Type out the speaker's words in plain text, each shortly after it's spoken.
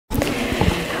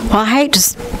Well, I hate to...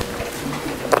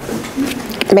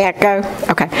 May I go?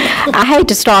 Okay. I hate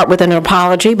to start with an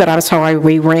apology, but I'm sorry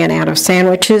we ran out of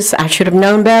sandwiches. I should have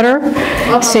known better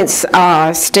since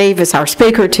Steve is our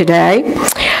speaker today.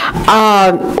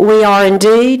 We are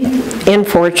indeed in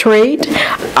for a treat.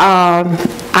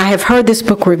 I have heard this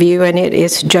book review, and it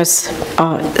is just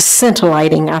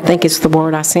scintillating, I think is the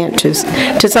word I sent to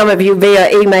some of you via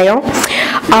email.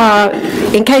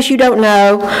 In case you don't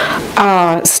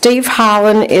know, Steve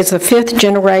Holland is a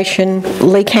fifth-generation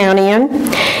Lee Countyan.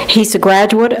 He's a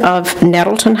graduate of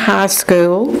Nettleton High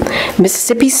School,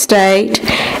 Mississippi State,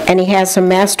 and he has a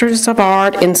Master's of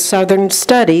Art in Southern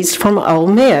Studies from Ole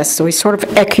Miss, so he's sort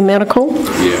of ecumenical.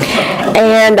 Yeah.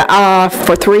 And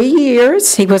for 3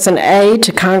 years, he was an aide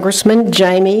to Congressman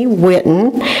Jamie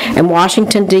Whitten, and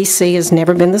Washington, D.C. has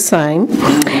never been the same.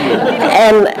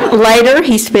 And later,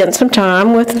 he spent some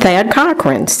time with Thad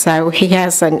Cochran, so he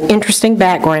has an interesting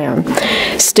background.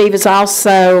 Steve is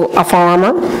also a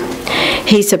farmer.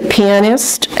 He's a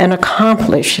pianist, an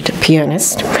accomplished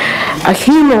pianist, a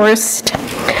humorist,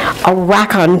 a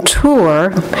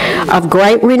raconteur of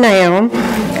great renown.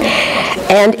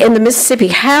 And in the Mississippi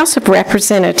House of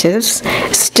Representatives,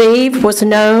 Steve was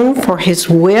known for his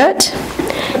wit,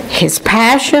 his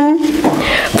passion,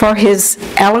 for his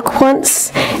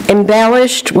eloquence,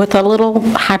 embellished with a little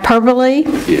hyperbole.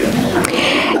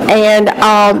 And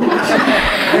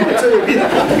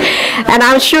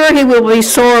I'm sure he will be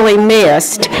sorely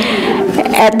missed.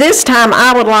 At this time,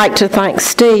 I would like to thank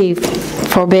Steve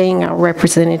for being our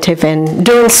representative and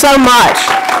doing so much.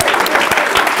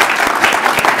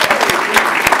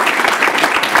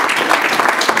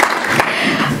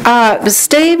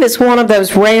 Steve is one of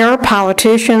those rare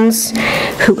politicians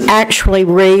who actually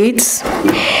reads,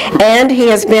 and he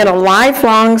has been a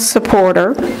lifelong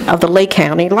supporter of the Lee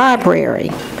County Library.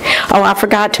 Oh, I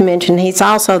forgot to mention, he's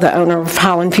also the owner of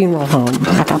Holland Funeral Home.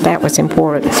 I thought that was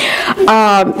important.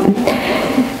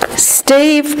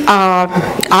 Steve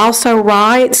also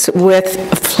writes with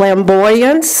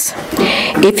flamboyance.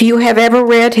 If you have ever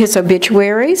read his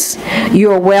obituaries, you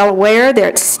are well aware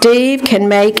that Steve can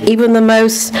make even the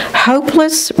most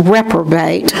hopeless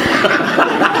reprobate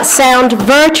sound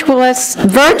virtuous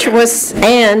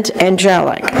and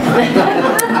angelic.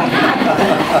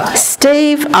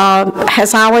 Steve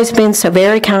has always been so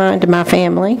very kind to my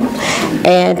family,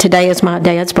 and today is my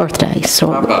dad's birthday,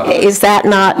 so is that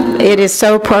not, it is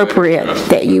so appropriate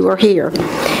that you are here.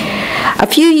 A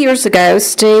few years ago,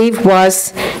 Steve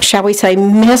was, shall we say,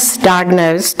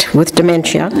 misdiagnosed with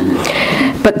dementia,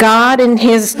 but God in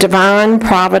his divine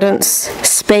providence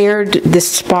spared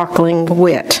this sparkling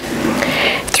wit.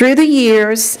 Through the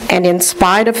years, and in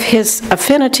spite of his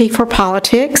affinity for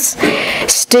politics,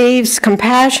 Steve's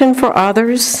compassion for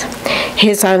others,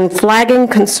 his unflagging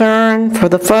concern for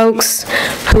the folks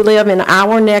who live in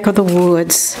our neck of the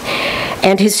woods,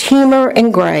 and his humor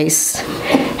and grace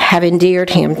have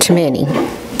endeared him to many.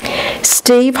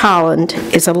 Steve Holland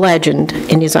is a legend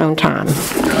in his own time.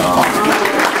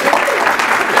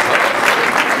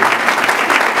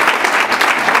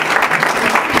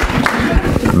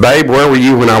 Babe, where were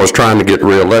you when I was trying to get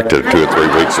reelected 2 or 3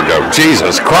 weeks ago?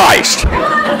 Jesus Christ.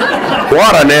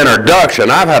 What an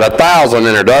introduction. I've had 1,000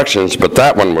 introductions, but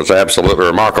that one was absolutely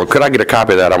remarkable. Could I get a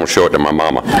copy of that? I'm going to show it to my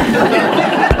mama.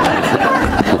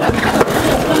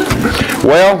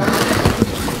 Well,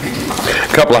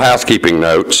 a couple of housekeeping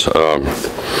notes.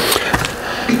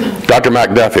 Dr.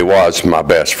 McDuffie was my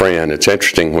best friend. It's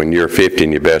interesting when you're 50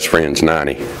 and your best friend's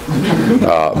 90.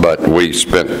 But we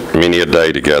spent many a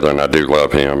day together, and I do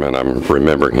love him, and I'm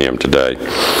remembering him today.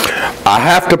 I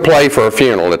have to play for a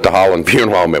funeral at the Holland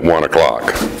Funeral Home at 1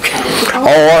 o'clock.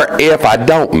 Or if I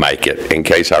don't make it, in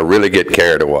case I really get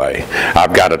carried away,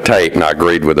 I've got a tape, and I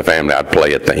agreed with the family I'd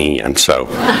play at the end. So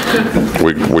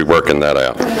we're working that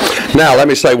out. Now, let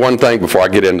me say one thing before I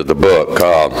get into the book.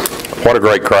 What a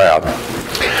great crowd.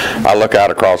 I look out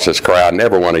across this crowd, and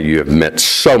every one of you have meant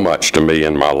so much to me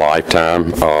in my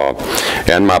lifetime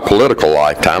and my political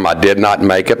lifetime. I did not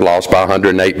make it, lost by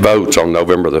 108 votes on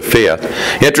November the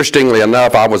 5th. Interestingly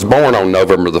enough, I was born on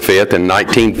November the 5th in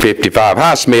 1955.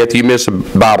 Hi, Smith, you missed a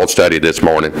Bible study this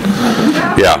morning.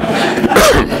 Yeah.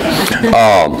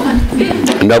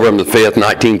 November the 5th,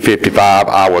 1955.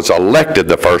 I was elected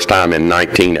the first time in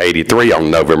 1983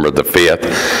 on November the 5th,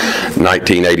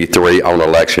 1983 on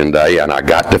Election Day, and I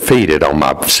got defeated on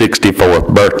my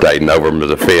 64th birthday, November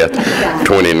the 5th,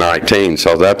 2019.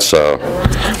 So that's,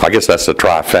 I guess that's the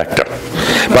trifecta.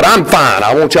 But I'm fine.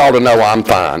 I want y'all to know I'm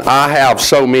fine. I have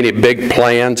so many big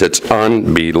plans, it's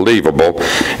unbelievable,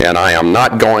 and I am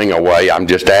not going away. I'm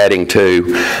just adding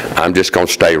to. I'm just going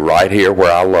to stay right here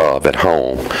where I love, at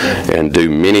home, and do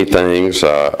many things,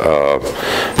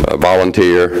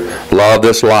 volunteer. Love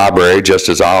this library just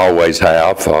as I always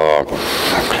have.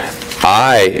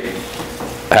 I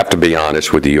have to be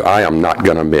honest with you. I am not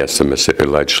going to miss the Mississippi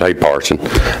Legislature. Hey, Parson,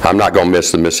 I'm not going to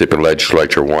miss the Mississippi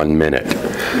Legislature 1 minute.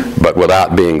 But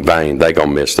without being vain, they're going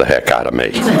to miss the heck out of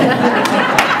me.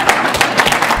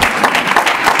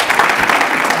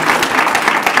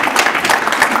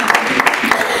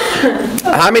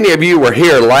 How many of you were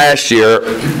here last year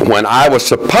when I was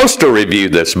supposed to review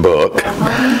this book,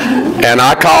 and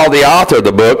I called the author of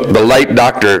the book, the late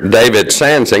Dr. David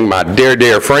Sansing, my dear,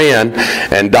 dear friend,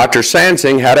 and Dr.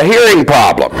 Sansing had a hearing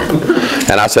problem.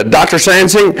 And I said, Dr.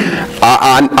 Sansing,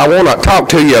 I want to talk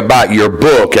to you about your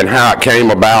book and how it came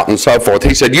about and so forth.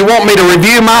 He said, you want me to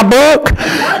review my book?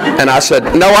 And I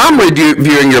said, no, I'm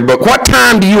reviewing your book. What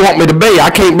time do you want me to be?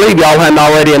 I can't believe y'all hadn't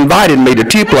already invited me to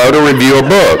Tupelo to review a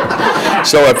book.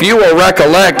 So if you will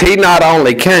recollect, he not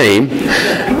only came,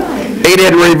 he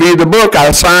didn't review the book I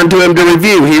assigned to him to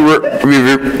review. He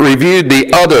reviewed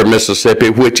the other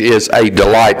Mississippi, which is a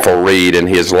delightful read in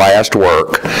his last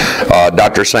work.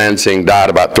 Dr. Sansing died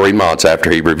about 3 months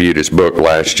after he reviewed his book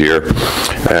last year.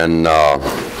 And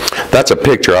that's a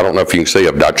picture, I don't know if you can see,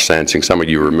 of Dr. Sansing. Some of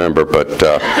you remember, but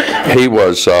he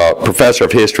was professor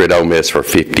of history at Ole Miss for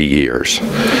 50 years.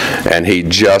 And he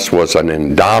just was an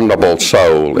indomitable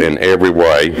soul in every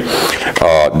way.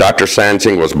 Dr.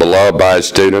 Sansing was beloved by his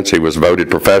students. He was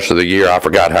voted Professor of the Year, I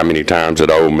forgot how many times,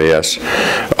 at Ole Miss.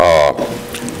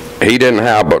 He didn't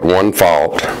have but one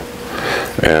fault.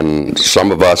 And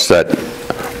some of us that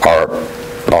are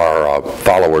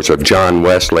followers of John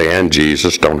Wesley and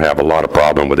Jesus don't have a lot of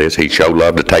problem with this. He sure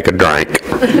loved to take a drink.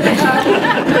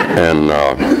 And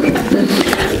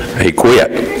he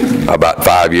quit about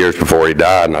 5 years before he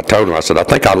died, and I told him, I said, I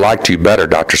think I liked you better,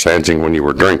 Dr. Sansing, when you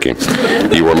were drinking.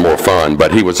 You were more fun.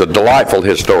 But he was a delightful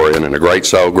historian and a great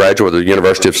soul, graduate of the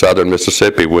University of Southern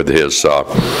Mississippi with his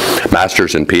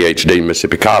master's and PhD in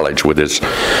Mississippi College with his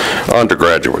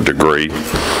undergraduate degree.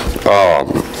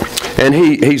 And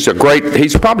he's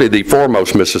probably the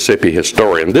foremost Mississippi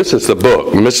historian. This is the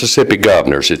book, Mississippi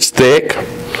Governors. It's thick.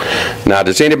 Now,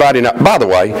 does anybody know? By the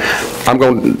way,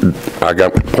 I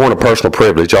got a point of personal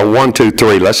privilege. On 1, 2,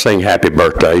 3, let's sing Happy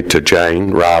Birthday to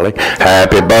Jane Riley.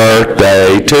 Happy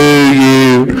birthday to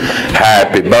you.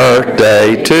 Happy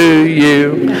birthday to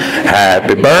you.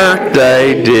 Happy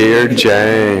birthday, dear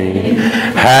Jane.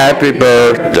 Happy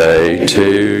birthday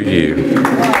to you.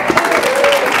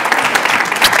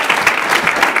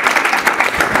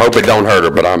 Hope it don't hurt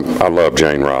her, but I love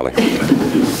Jane Riley.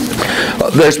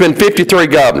 There's been 53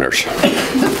 governors.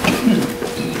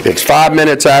 It's 5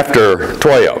 minutes after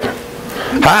 12.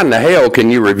 How in the hell can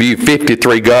you review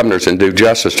 53 governors and do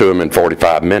justice to them in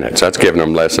 45 minutes? That's giving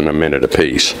them less than a minute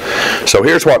apiece. So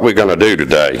here's what we're going to do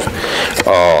today.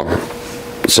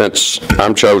 Since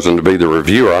I'm chosen to be the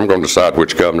reviewer, I'm going to decide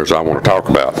which governors I want to talk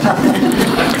about.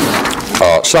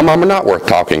 Some of them are not worth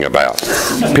talking about,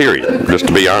 period, just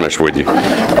to be honest with you.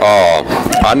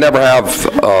 I never have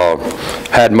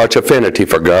had much affinity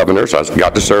for governors. I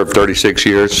got to serve 36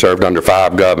 years, served under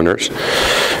 5 governors,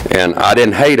 and I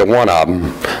didn't hate a one of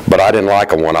them, but I didn't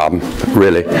like a one of them,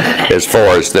 really, as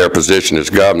far as their position as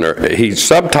governor. He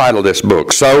subtitled this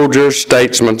book, Soldiers,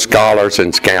 Statesmen, Scholars,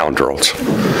 and Scoundrels,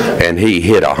 and he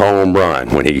hit a home run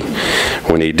when he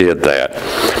did that.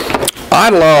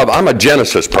 I'm a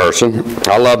Genesis person.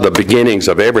 I love the beginnings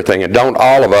of everything, and don't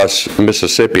all of us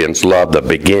Mississippians love the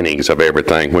beginnings of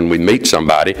everything? When we meet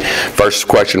somebody, first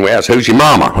question we ask, who's your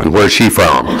mama and where's she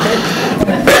from?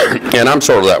 And I'm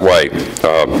sort of that way.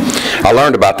 I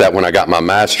learned about that when I got my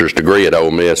master's degree at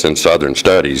Ole Miss in Southern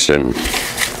Studies, and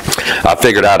I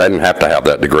figured out I didn't have to have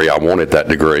that degree. I wanted that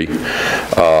degree.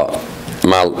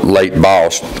 My late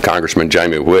boss, Congressman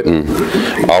Jamie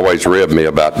Whitten, always ribbed me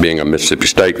about being a Mississippi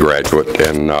State graduate,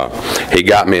 and he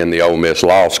got me in the Ole Miss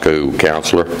Law School,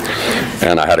 counselor,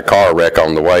 and I had a car wreck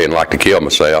on the way and like to kill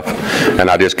myself,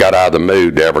 and I just got out of the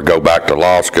mood to ever go back to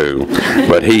law school.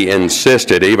 But he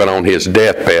insisted, even on his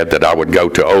deathbed, that I would go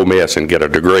to Ole Miss and get a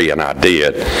degree, and I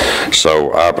did.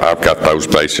 So I've got those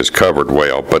bases covered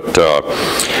well. But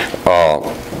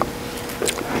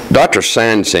Dr.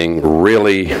 Sansing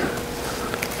really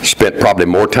spent probably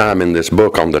more time in this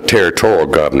book on the territorial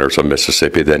governors of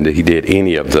Mississippi than he did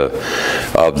any of the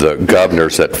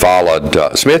governors that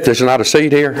followed. Smith, there's not a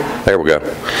seat here? There we go.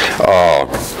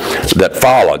 That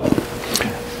followed.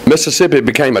 Mississippi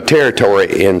became a territory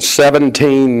in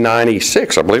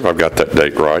 1796. I believe I've got that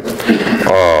date right.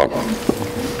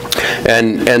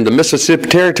 And the Mississippi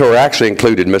Territory actually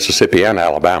included Mississippi and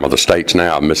Alabama, the states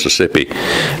now of Mississippi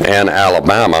and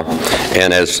Alabama.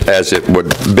 And as it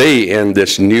would be in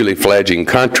this newly fledgling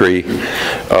country,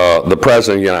 the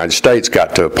President of the United States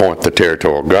got to appoint the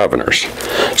territorial governors.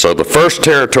 So the first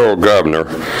territorial governor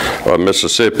of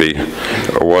Mississippi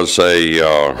was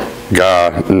a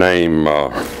guy named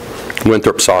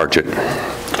Winthrop Sargent.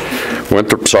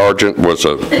 Winthrop Sargent was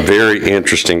a very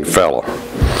interesting fellow.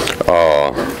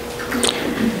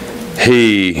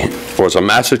 He was a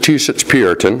Massachusetts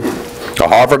Puritan, a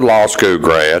Harvard Law School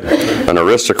grad, an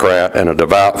aristocrat, and a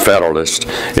devout Federalist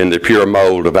in the pure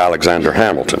mold of Alexander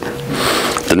Hamilton.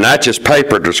 The Natchez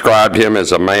paper described him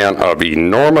as a man of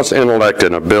enormous intellect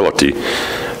and ability,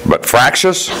 but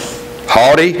fractious,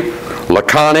 haughty,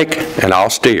 laconic, and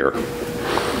austere.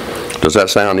 Does that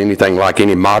sound anything like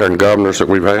any modern governors that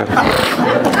we've had?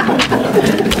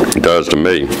 It does to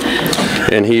me.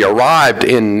 And he arrived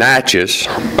in Natchez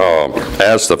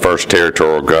as the first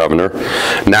territorial governor.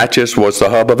 Natchez was the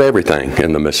hub of everything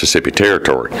in the Mississippi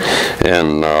Territory.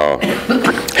 And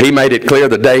he made it clear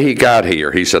the day he got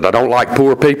here. He said, I don't like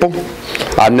poor people.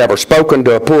 I've never spoken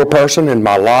to a poor person in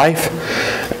my life.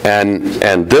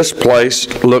 And this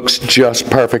place looks just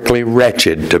perfectly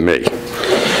wretched to me.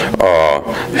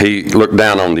 He looked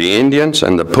down on the Indians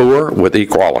and the poor with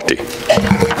equality.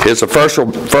 His first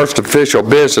official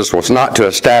business was not to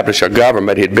establish a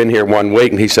government. He'd been here 1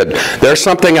 week, and he said, there's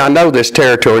something I know this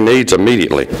territory needs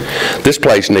immediately. This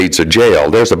place needs a jail.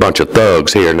 There's a bunch of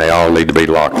thugs here, and they all need to be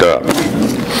locked up.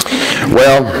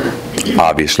 Well,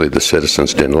 obviously the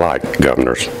citizens didn't like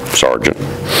Governor Sargent,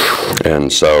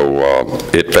 and so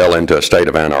it fell into a state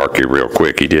of anarchy real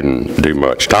quick. He didn't do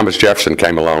much. Thomas Jefferson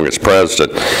came along as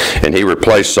president, and he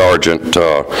replaced Sargent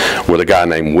with a guy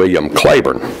named William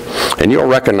Claiborne. And you'll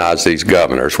recognize these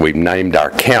governors. We've named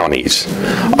our counties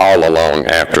all along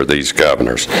after these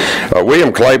governors.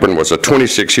 William Claiborne was a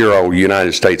 26-year-old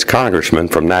United States congressman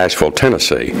from Nashville,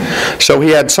 Tennessee. So he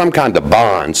had some kind of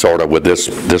bond sort of with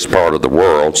this part of the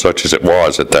world, such as it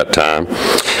was at that time.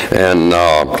 And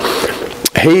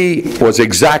he was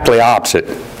exactly opposite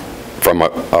from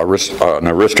an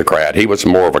aristocrat. He was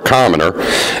more of a commoner,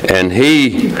 and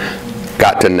he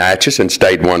got to Natchez and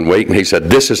stayed 1 week, and he said,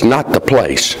 this is not the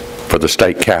place for the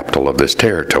state capital of this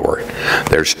territory.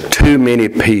 There's too many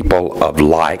people of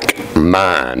like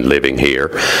mind living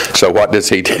here. So what does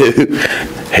he do?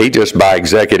 He just by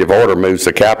executive order moves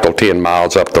the capital 10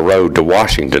 miles up the road to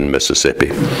Washington,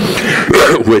 Mississippi,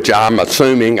 which I'm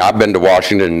assuming, I've been to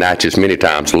Washington and Natchez many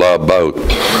times, love both.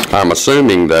 I'm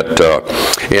assuming that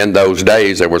in those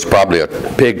days there was probably a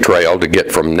pig trail to get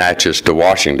from Natchez to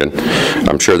Washington.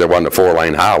 I'm sure there wasn't a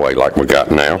 4-lane highway like we got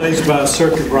now. It's by a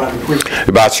circuit rider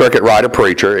preacher. By a circuit rider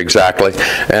preacher, exactly.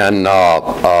 And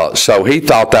so he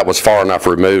thought that was far enough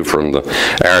removed from the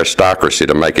aristocracy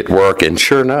to make it work. And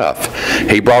sure enough,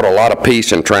 he brought a lot of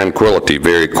peace and tranquility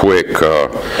very quick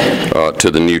to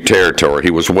the new territory.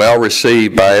 He was well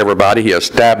received by everybody. He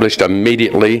established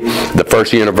immediately the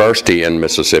first university in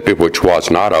Mississippi, which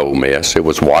was not Ole Miss. It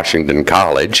was Washington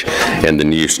College in the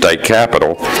new state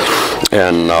capital.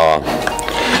 And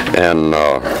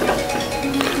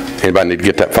anybody need to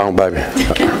get that phone, baby?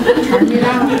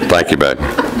 Thank you, baby.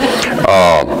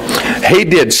 He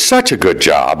did such a good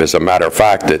job, as a matter of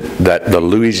fact, that the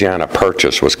Louisiana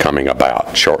Purchase was coming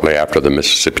about shortly after the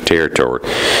Mississippi Territory.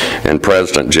 And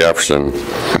President Jefferson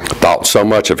thought so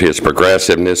much of his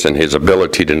progressiveness and his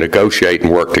ability to negotiate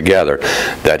and work together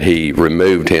that he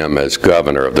removed him as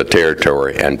governor of the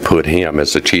territory and put him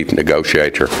as the chief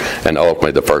negotiator and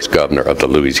ultimately the first governor of the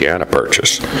Louisiana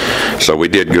Purchase. So we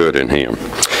did good in him.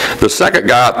 The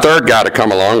third guy to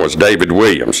come along was David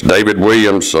Williams. David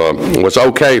Williams was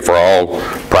okay for all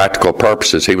practical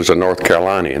purposes. He was a North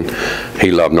Carolinian.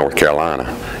 He loved North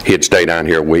Carolina. He'd stay down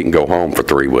here a week and go home for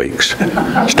 3 weeks.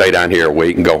 Stay down here a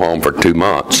week and go home for 2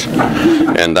 months.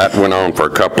 And that went on for a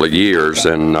couple of years.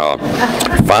 And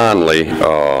finally,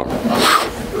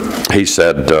 he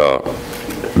said,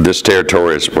 this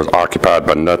territory was occupied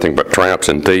by nothing but tramps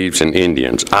and thieves and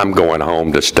Indians. I'm going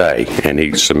home to stay. And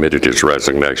he submitted his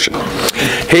resignation.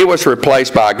 He was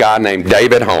replaced by a guy named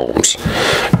David Holmes.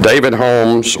 David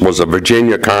Holmes was a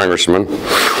Virginia congressman.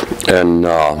 And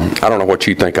I don't know what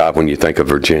you think of when you think of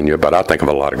Virginia, but I think of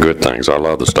a lot of good things. I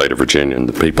love the state of Virginia and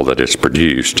the people that it's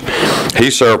produced. He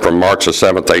served from March the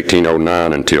 7th,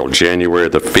 1809 until January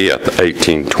the 5th,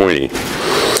 1820.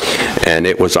 And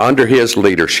it was under his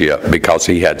leadership, because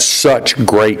he had such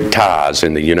great ties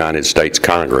in the United States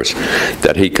Congress,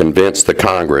 that he convinced the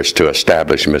Congress to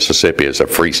establish Mississippi as a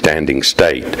freestanding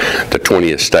state, the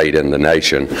 20th state in the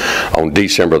nation, on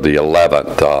December the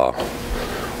 11th.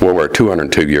 Well, we're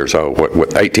 202 years old,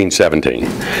 1817.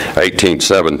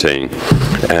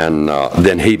 And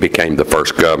then he became the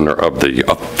first governor of the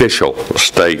official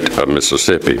state of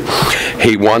Mississippi.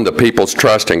 He won the people's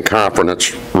trust and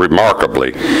confidence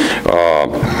remarkably.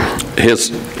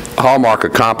 His hallmark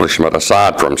accomplishment,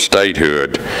 aside from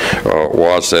statehood,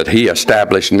 was that he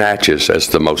established Natchez as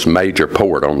the most major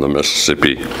port on the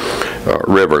Mississippi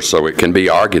River. So it can be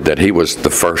argued that he was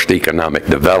the first economic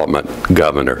development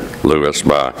governor, Lewis,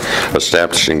 by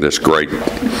establishing this great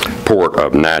port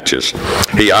of Natchez.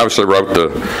 He obviously wrote the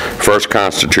first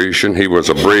Constitution. He was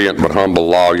a brilliant but humble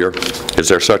lawyer. Is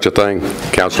there such a thing,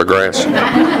 Councilor Grass?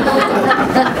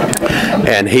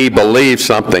 And he believed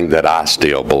something that I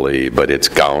still believe, but it's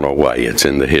gone away. It's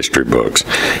in the history books.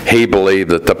 He believed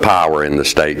that the power in the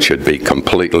state should be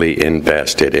completely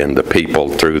invested in the people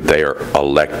through their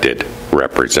elected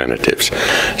representatives.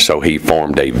 So he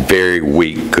formed a very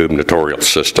weak gubernatorial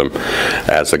system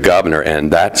as a governor,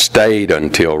 and that stayed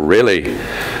until really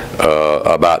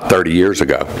about 30 years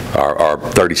ago, or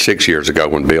 36 years ago,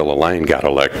 when Bill Elaine got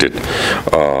elected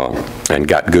and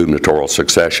got gubernatorial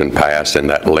succession passed, and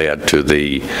that led to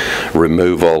the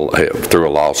removal, through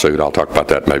a lawsuit, I'll talk about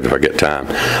that maybe if I get time,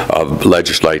 of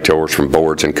legislators from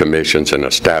boards and commissions, and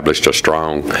established a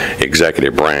strong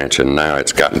executive branch. And now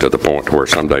it's gotten to the point where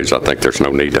some days I think there's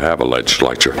no need to have a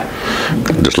legislature.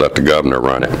 Just let the governor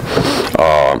run it.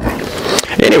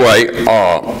 Anyway,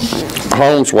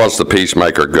 Holmes was the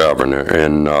peacemaker governor,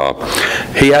 and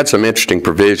he had some interesting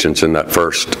provisions in that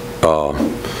first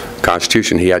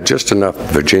Constitution. He had just enough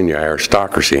Virginia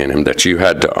aristocracy in him that you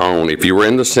had to own, if you were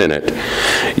in the Senate,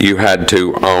 you had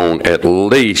to own at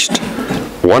least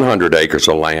 100 acres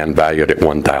of land valued at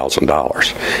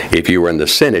 $1,000. If you were in the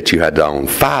Senate, you had to own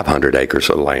 500 acres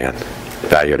of land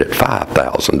valued at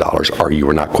 $5,000, or you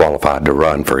were not qualified to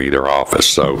run for either office.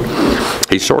 So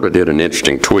he sort of did an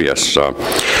interesting twist.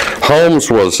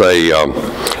 Holmes was a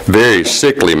very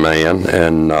sickly man,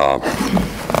 and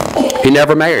he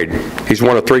never married. He's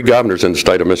one of 3 governors in the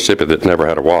state of Mississippi that never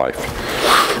had a wife.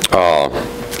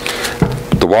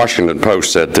 The Washington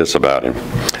Post said this about him: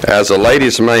 as a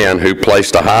ladies' man who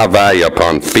placed a high value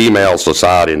upon female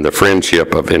society and the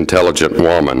friendship of intelligent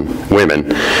women,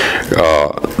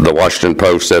 the Washington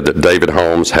Post said that David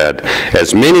Holmes had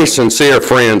as many sincere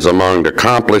friends among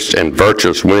accomplished and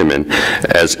virtuous women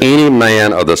as any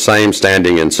man of the same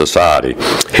standing in society.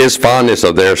 His fondness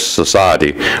of their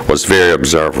society was very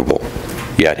observable,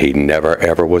 yet he never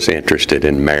ever was interested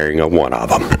in marrying a one of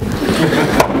them.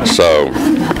 So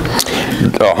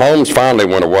Holmes finally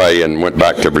went away and went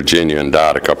back to Virginia and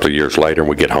died a couple of years later, and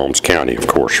we get Holmes County, of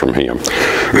course, from him.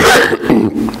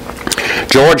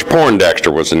 George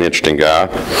Poindexter was an interesting guy.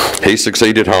 He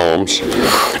succeeded Holmes,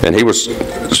 and he was,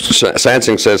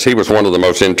 Sansing says, he was one of the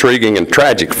most intriguing and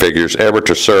tragic figures ever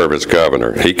to serve as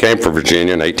governor. He came from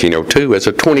Virginia in 1802 as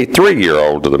a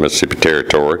 23-year-old to the Mississippi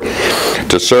Territory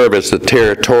to serve as the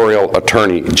territorial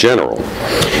attorney general.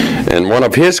 And one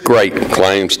of his great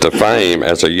claims to fame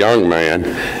as a young man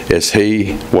is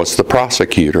he was the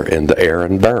prosecutor in the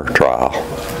Aaron Burr trial.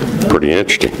 Pretty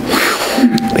interesting.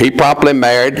 He promptly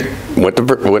married,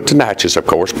 went to Natchez, of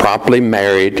course, promptly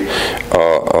married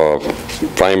a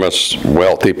famous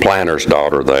wealthy planter's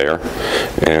daughter there,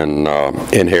 and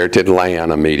inherited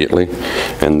land immediately.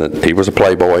 And he was a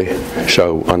playboy,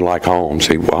 so unlike Holmes,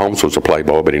 Holmes was a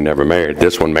playboy, but he never married.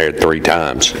 This one married 3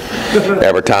 times.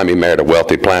 Every time he married a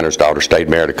wealthy planter's daughter, stayed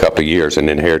married a couple of years, and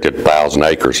inherited 1,000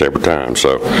 acres every time.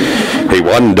 So he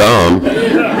wasn't dumb.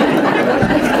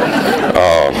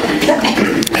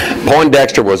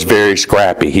 Poindexter was very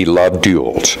scrappy. He loved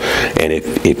duels. And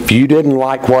if you didn't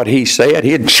like what he said,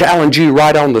 he'd challenge you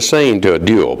right on the scene to a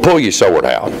duel. Pull your sword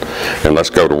out and let's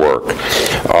go to work.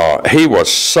 He was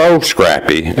so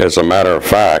scrappy, as a matter of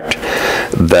fact,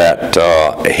 that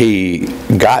he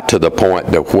got to the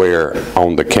point to where,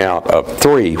 on the count of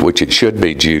 3, which it should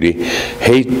be, Judy,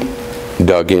 he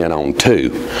dug in on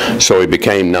 2. So he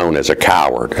became known as a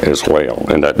coward as well,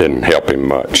 and that didn't help him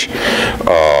much.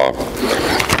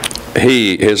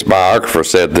 His biographer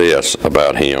said this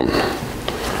about him.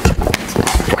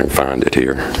 If I can find it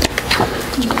here.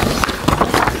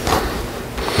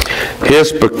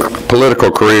 His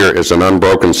political career is an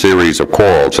unbroken series of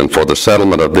quarrels, and for the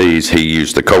settlement of these, he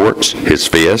used the courts, his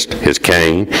fist, his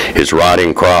cane, his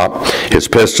riding crop, his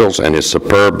pistols, and his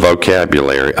superb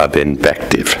vocabulary of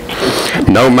invective.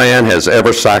 No man has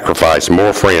ever sacrificed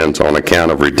more friends on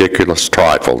account of ridiculous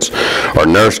trifles or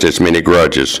nursed as many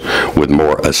grudges with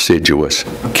more assiduous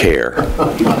care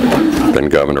than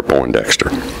Governor Poindexter.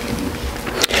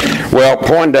 Well,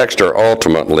 Poindexter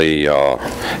ultimately,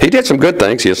 he did some good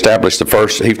things. He established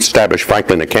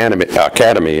Franklin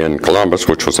Academy in Columbus,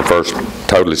 which was the first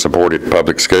totally supported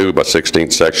public school by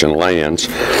 16th section lands.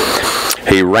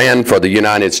 He ran for the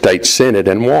United States Senate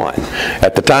and won.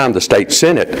 At the time, the state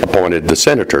Senate appointed the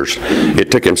senators. It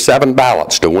took him 7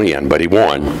 ballots to win, but he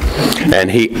won.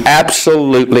 And he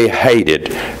absolutely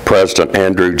hated President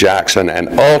Andrew Jackson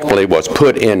and ultimately was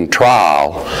put in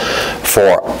trial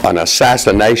for an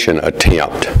assassination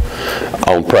attempt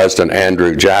on President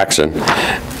Andrew Jackson.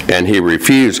 And he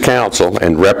refused counsel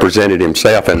and represented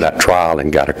himself in that trial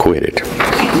and got acquitted.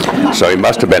 So he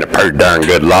must have been a pretty darn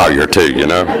good lawyer too, you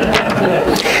know.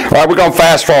 All right, we're going to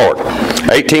fast forward.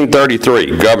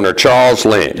 1833, Governor Charles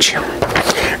Lynch.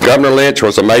 Governor Lynch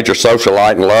was a major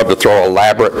socialite and loved to throw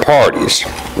elaborate parties.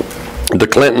 The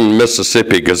Clinton,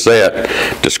 Mississippi Gazette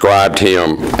described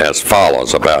him as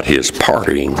follows about his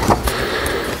partying.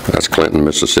 That's Clinton,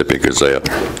 Mississippi Gazette.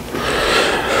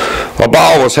 A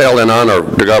ball was held in honor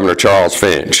of Governor Charles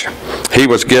Finch. It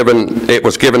was given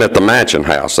at the Mansion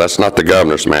House. That's not the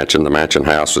governor's mansion. The Mansion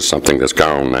House is something that's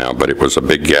gone now, but it was a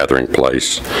big gathering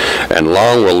place. And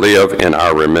long will live in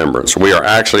our remembrance. We are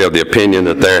actually of the opinion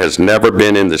that there has never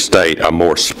been in the state a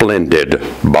more splendid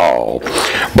ball.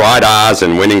 Bright eyes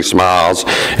and winning smiles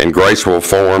and graceful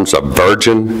forms of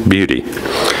virgin beauty,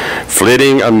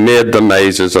 flitting amid the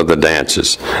mazes of the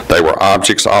dances. They were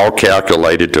objects all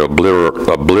calculated to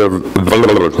obliterate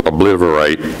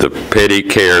the petty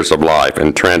cares of life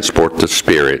and transport the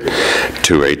spirit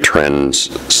to a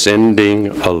transcending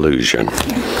illusion.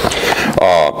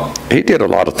 He did a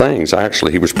lot of things,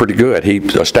 actually. He was pretty good. He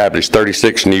established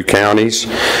 36 new counties.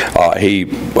 He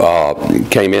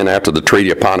came in after the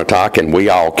Treaty of Pontotoc, and we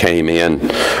all came in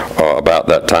about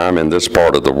that time in this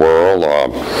part of the world.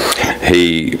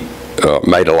 He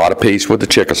made a lot of peace with the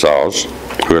Chickasaws,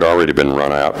 who had already been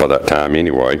run out by that time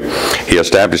anyway. He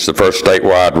established the first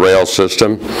statewide rail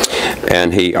system,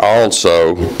 and he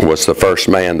also was the first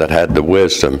man that had the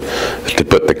wisdom to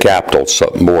put the capital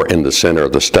more in the center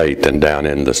of the state than down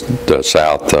in the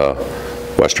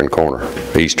western corner,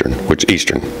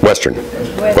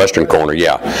 western corner,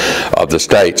 yeah, of the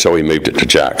state, so he moved it to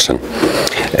Jackson.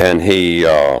 And he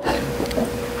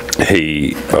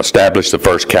established the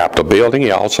first Capitol building. He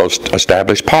also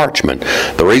established Parchman.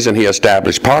 The reason he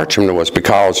established Parchman was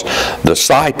because the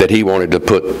site that he wanted to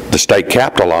put the state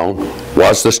capitol on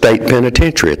was the state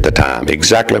penitentiary at the time,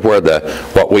 exactly where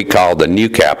what we call the new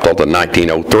Capitol, the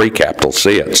 1903 Capitol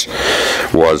sits,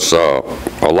 was a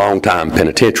long-time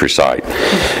penitentiary site.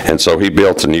 And so he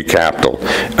built a new Capitol.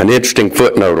 An interesting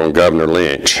footnote on Governor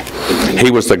Lynch.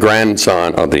 He was the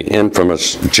grandson of the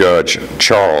infamous Judge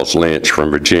Charles Lynch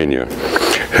from Virginia,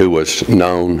 who was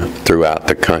known throughout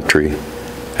the country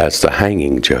as the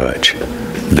hanging judge.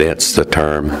 Thence the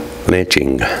term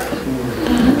lynching.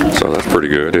 So that's pretty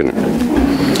good, isn't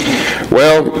it?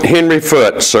 Well, Henry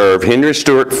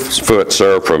Stewart Foote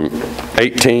served from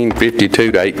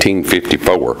 1852 to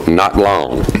 1854. Not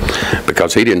long,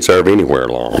 because he didn't serve anywhere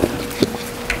long.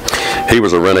 He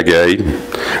was a renegade,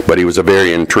 but he was a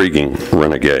very intriguing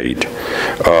renegade.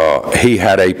 He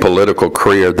had a political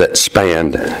career that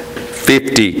spanned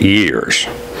 50 years.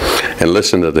 And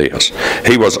listen to this.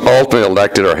 He was ultimately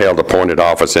elected or held appointed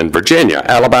office in Virginia,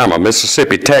 Alabama,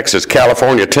 Mississippi, Texas,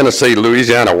 California, Tennessee,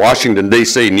 Louisiana, Washington,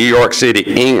 D.C., New York City,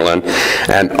 England,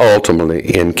 and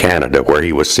ultimately in Canada, where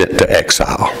he was sent to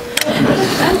exile.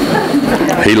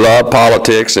 He loved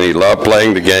politics and he loved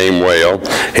playing the game well.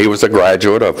 He was a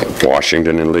graduate of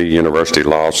Washington and Lee University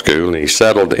Law School, and he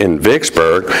settled in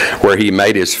Vicksburg, where he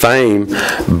made his fame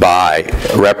by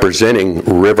representing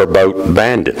riverboat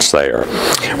bandits there.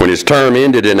 When his term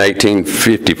ended in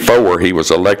 1854, he was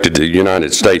elected to the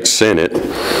United States Senate,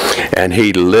 and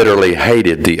he literally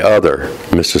hated the other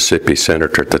Mississippi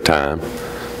senator at the time,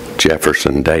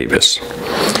 Jefferson Davis.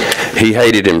 He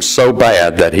hated him so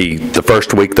bad that the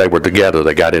first week they were together,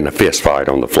 they got in a fist fight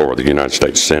on the floor of the United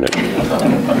States Senate.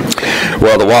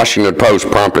 Well, the Washington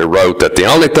Post promptly wrote that the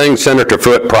only thing Senator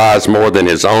Foote prized more than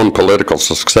his own political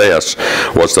success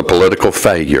was the political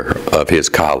failure of his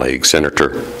colleague,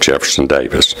 Senator Jefferson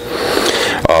Davis.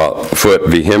 Foote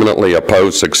vehemently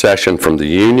opposed secession from the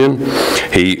Union.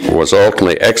 He was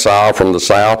ultimately exiled from the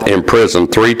South,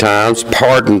 imprisoned 3 times,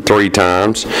 pardoned 3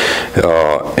 times,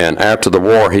 and after the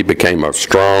war he became a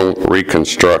strong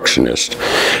Reconstructionist.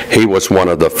 He was one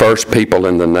of the first people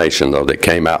in the nation, though, that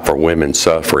came out for women's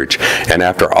suffrage. And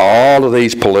after all of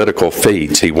these political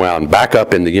feats, he wound back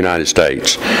up in the United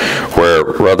States, where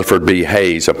Rutherford B.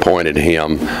 Hayes appointed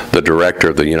him the director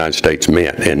of the United States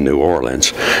Mint in New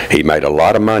Orleans. He made a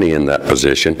lot of money in that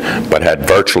position, but had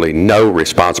virtually no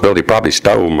responsibility. Probably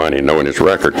stole money, knowing his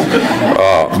record.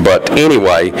 But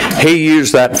anyway, he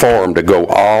used that forum to go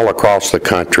all across the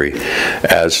country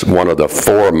as one of the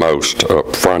foremost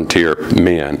frontier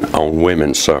men on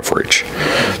women's suffrage.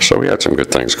 So he had some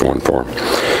good things going for him.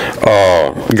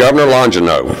 Governor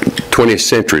Longino, 20th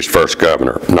century's first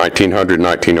governor,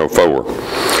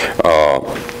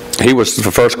 1900-1904. He was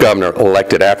the first governor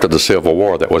elected after the Civil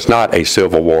War that was not a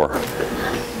Civil War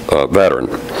veteran.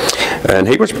 And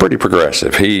he was pretty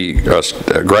progressive. He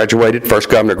graduated, first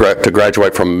governor to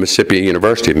graduate from Mississippi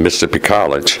University, Mississippi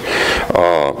College.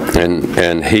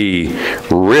 And he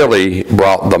really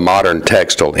brought the modern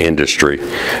textile industry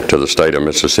to the state of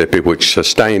Mississippi, which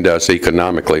sustained us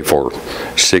economically for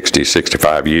 60,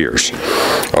 65 years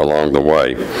along the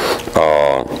way.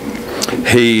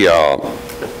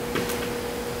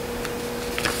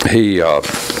 He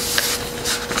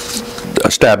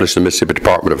established the Mississippi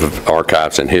Department of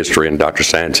Archives and History, and Dr.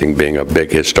 Sansing, being a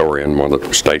big historian, one of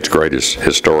the state's greatest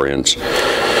historians,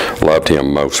 loved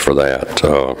him most for that,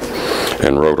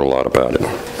 and wrote a lot about it.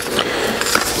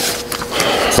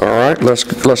 All right,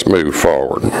 let's move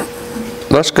forward.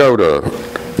 Let's go to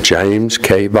James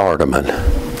K. Vardaman,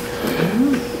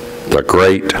 the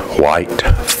Great White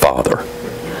Father.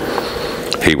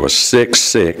 He was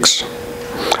 6'6",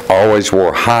 always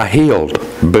wore high-heeled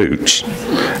boots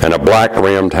and a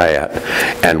black-rimmed hat,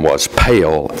 and was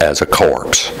pale as a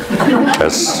corpse,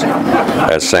 as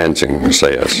Sansing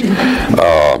says.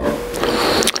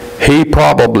 He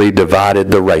probably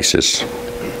divided the races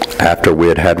after we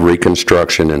had had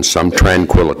Reconstruction and some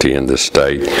tranquility in this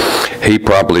state. He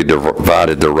probably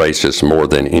divided the races more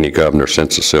than any governor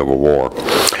since the Civil War.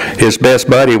 His best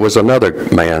buddy was another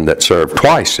man that served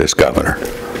twice as governor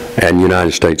and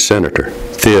United States Senator,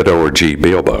 Theodore G.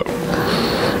 Bilbo.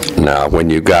 Now, when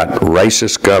you got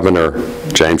racist Governor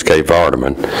James K.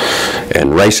 Vardaman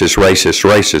and racist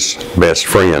best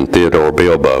friend Theodore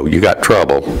Bilbo, you got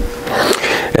trouble.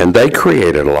 And they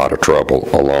created a lot of trouble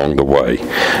along the way.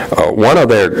 One of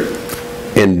their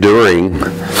enduring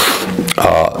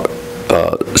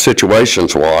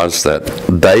situations was that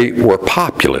they were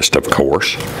populist, of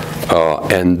course,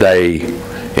 and they,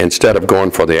 instead of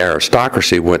going for the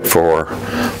aristocracy, went for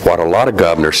what a lot of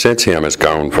governors since him has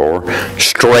gone for,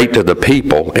 straight to the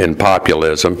people in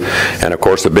populism. And of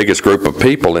course the biggest group of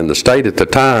people in the state at the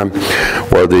time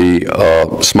were the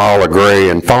small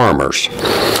agrarian farmers.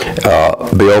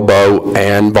 Bilbo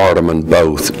and Vardaman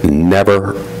both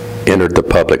never entered the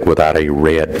public without a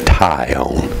red tie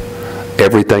on.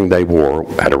 Everything they wore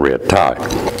had a red tie.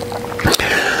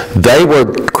 They were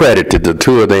credited, the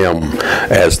two of them,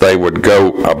 as they would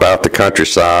go about the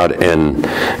countryside and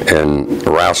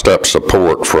roust up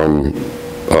support from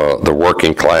the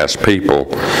working class people.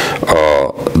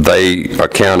 They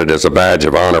accounted as a badge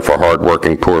of honor for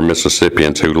hardworking poor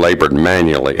Mississippians who labored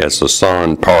manually as the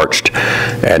sun parched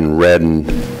and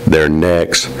reddened their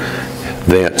necks.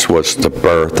 Thence was the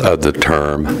birth of the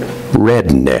term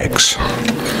rednecks.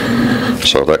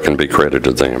 So that can be credited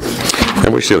to them.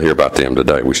 And we still hear about them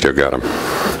today. We still got them.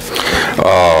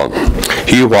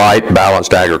 Hugh White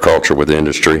balanced agriculture with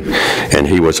industry, and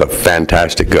he was a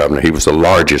fantastic governor. He was the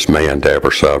largest man to ever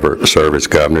serve as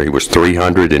governor. He was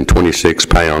 326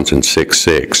 pounds and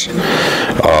 6'6".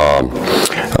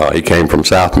 He came from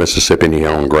South Mississippi, and he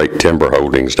owned great timber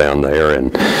holdings down there,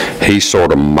 and he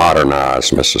sort of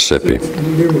modernized Mississippi.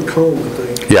 Near McComb, I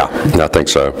think. Yeah, I think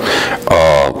so.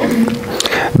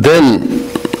 Then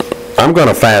I'm going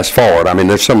to fast forward. I mean,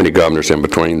 there's so many governors in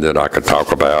between that I could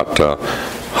talk about.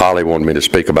 Holly wanted me to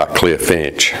speak about Cliff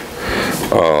Finch.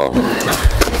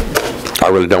 I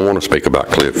really don't want to speak about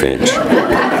Cliff Finch,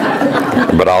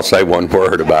 but I'll say one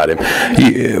word about him.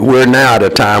 We're now at a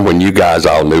time when you guys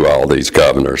all knew all these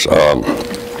governors.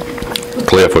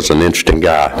 Cliff was an interesting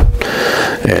guy,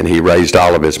 and he raised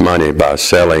all of his money by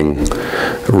selling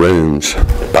rooms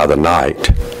by the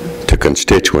night to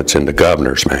constituents in the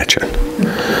governor's mansion.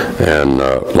 And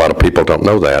a lot of people don't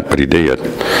know that, but he did.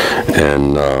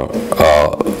 And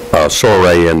a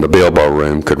soiree in the Bilbo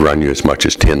room could run you as much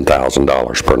as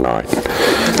 $10,000 per night.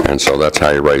 And so that's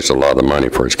how he raised a lot of the money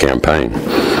for his campaign.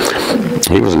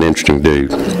 He was an interesting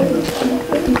dude.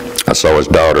 I saw his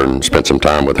daughter and spent some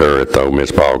time with her at the Ole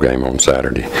Miss ball game on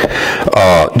Saturday.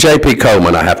 J.P.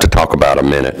 Coleman, I have to talk about a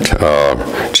minute.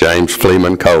 James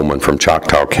Fleeman Coleman from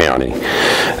Choctaw County.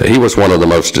 He was one of the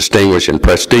most distinguished and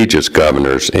prestigious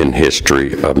governors in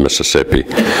history of Mississippi.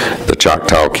 The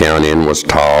Choctaw Countian was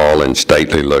tall and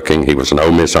stately looking. He was an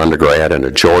Ole Miss undergrad and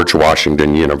a George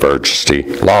Washington University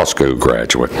Law School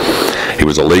graduate. He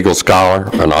was a legal scholar,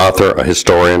 an author, a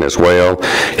historian as well.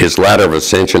 His ladder of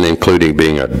ascension including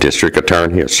being a district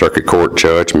attorney, a circuit court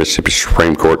judge, Mississippi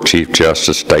Supreme Court Chief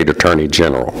Justice, state attorney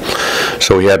general.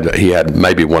 So he had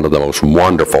maybe one of the most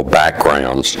wonderful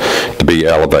backgrounds to be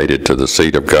elevated to the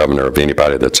seat of governor of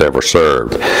anybody that's ever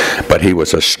served. But he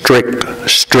was a strict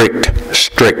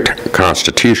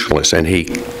constitutionalist, and he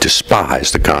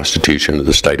despised the Constitution of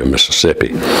the state of Mississippi.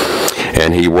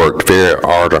 And he worked very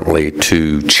ardently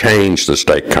to change the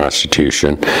state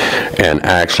constitution, and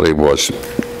actually was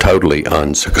totally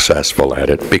unsuccessful at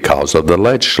it because of the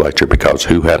legislature, because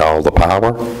who had all the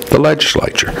power? The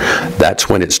legislature. That's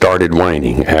when it started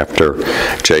waning after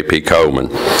J.P.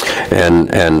 Coleman.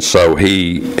 And so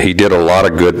he did a lot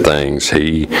of good things.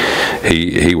 He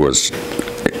was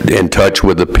in touch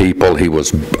with the people. He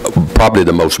was probably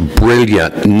the most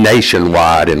brilliant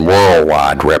nationwide and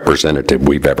worldwide representative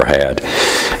we've ever had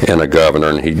in a governor,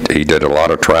 and he did a lot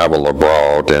of travel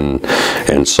abroad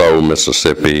and sold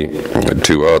Mississippi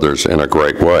to others in a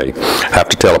great way. I have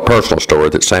to tell a personal story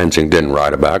that Sansing didn't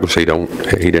write about because he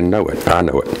didn't know it. I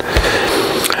know it.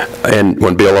 And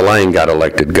when Bill Elaine got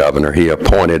elected governor, he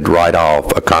appointed right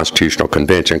off a constitutional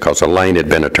convention because Elaine had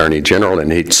been attorney general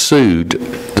and he'd sued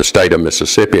the state of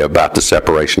Mississippi about the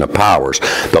separation of powers.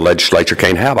 The legislature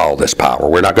can't have all this power.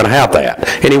 We're not going to have that.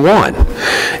 And he won.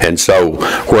 And so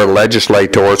where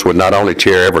legislators would not only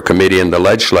chair every committee in the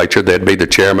legislature, they'd be the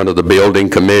chairman of the building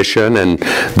commission and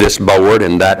this board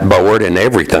and that board and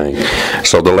everything.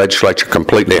 So the legislature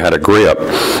completely had a grip.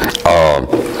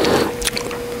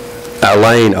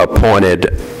 Elaine appointed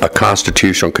a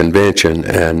constitutional convention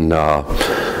and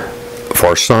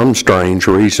for some strange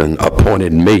reason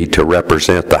appointed me to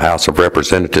represent the House of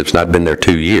Representatives, and I'd been there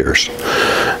 2 years.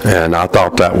 And I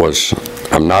thought that was,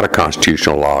 I'm not a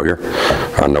constitutional lawyer.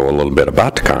 I know a little bit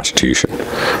about the Constitution.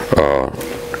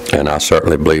 And I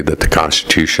certainly believe that the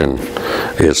Constitution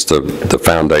is the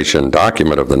foundation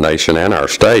document of the nation and our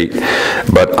state.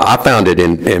 But I found it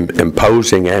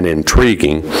imposing and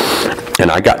intriguing. And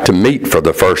I got to meet for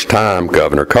the first time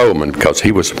Governor Coleman because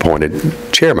he was appointed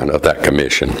chairman of that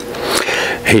commission.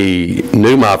 He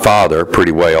knew my father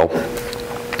pretty well.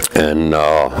 And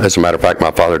as a matter of fact,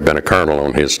 my father had been a colonel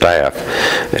on his staff,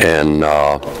 and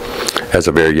as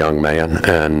a very young man.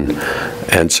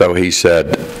 And so he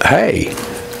said, "Hey,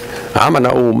 I'm an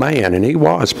old man," and he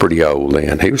was pretty old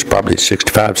then. He was probably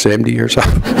 65, 70 years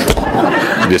old.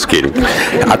 Just kidding.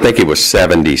 I think he was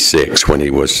 76 when he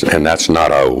was, and that's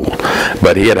not old,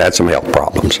 but he had some health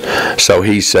problems. So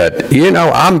he said, "You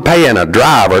know, I'm paying a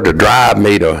driver to drive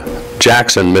me to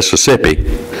Jackson, Mississippi,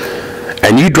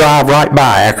 and you drive right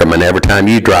by Ackerman every time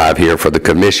you drive here for the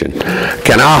commission.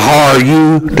 Can I hire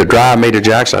you to drive me to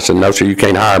Jackson?" I said, "No, sir, you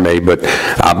can't hire me, but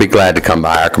I'll be glad to come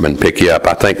by Ackerman and pick you up."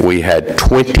 I think we had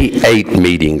 28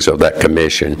 meetings of that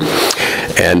commission,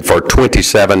 and for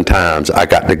 27 times I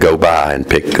got to go by and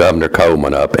pick Governor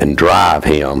Coleman up and drive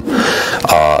him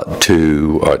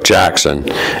to Jackson,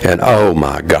 and oh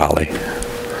my golly,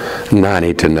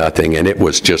 90-0, and it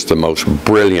was just the most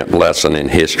brilliant lesson in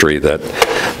history that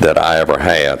I ever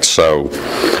had. So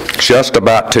just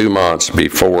about 2 months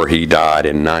before he died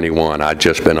in 91, I'd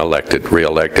just been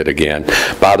re-elected again.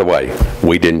 By the way,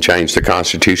 we didn't change the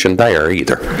Constitution there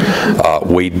either.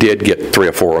 We did get 3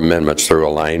 or 4 amendments through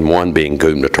Elaine, one being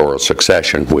gubernatorial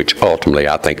succession, which ultimately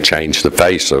I think changed the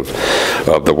face of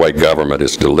the way government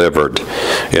is delivered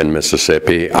in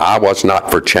Mississippi. I was not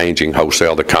for changing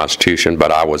wholesale the Constitution,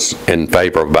 but I was in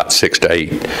favor of about 6 to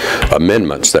 8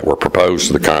 amendments that were proposed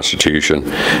to the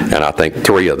Constitution, and I think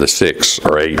 3 of the 6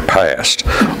 or 8 passed,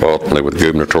 ultimately with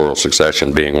gubernatorial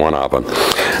succession being one of them.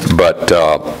 But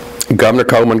Governor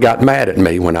Coleman got mad at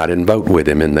me when I didn't vote with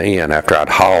him in the end after I'd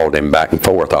hauled him back and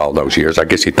forth all those years. I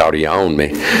guess he thought he owned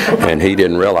me, and he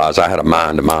didn't realize I had a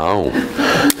mind of my own.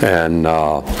 And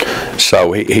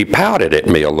so he pouted at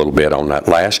me a little bit on that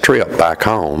last trip back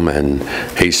home, and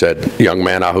he said, "Young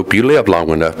man, I hope you live long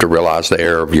enough to realize the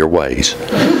error of your ways."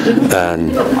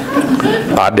 And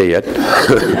I did.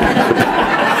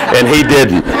 And he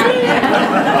didn't.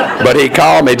 But he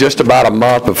called me just about a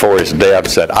month before his death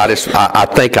and said, I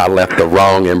think I left the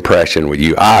wrong impression with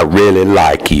you. I really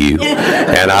like you,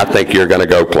 and I think you're going to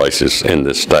go places in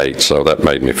this state." So that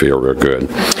made me feel real good.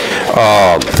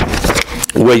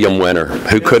 William Winter.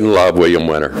 Who couldn't love William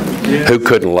Winter? Yes. Who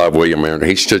couldn't love William Winter?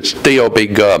 He should still be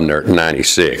governor at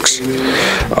 96.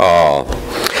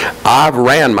 I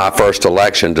ran my first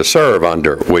election to serve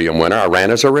under William Winter. I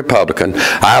ran as a Republican.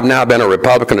 I have now been a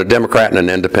Republican, a Democrat, and an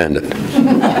independent.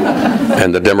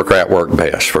 And the Democrat worked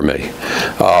best for me.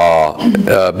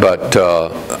 But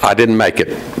I didn't make it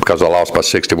because I lost by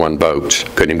 61 votes.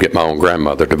 Couldn't even get my own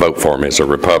grandmother to vote for me as a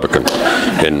Republican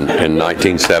in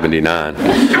 1979.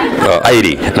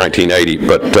 1980.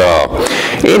 But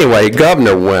anyway,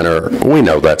 Governor Winter, we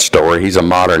know that story. He's a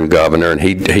modern governor, and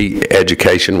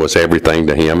education was everything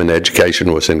to him, and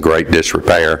education was in great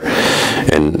disrepair.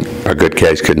 And a good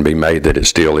case couldn't be made that it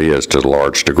still is to a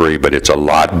large degree, but it's a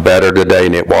lot better today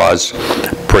than it was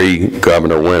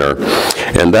pre-Governor Winter.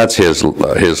 And that's his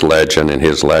legend and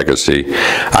his legacy.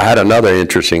 I had another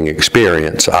interesting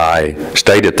experience. I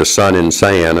stayed at the Sun and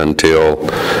Sand until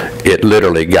it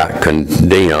literally got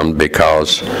condemned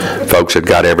because folks had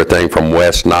got everything from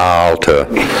West Nile to,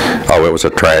 it was a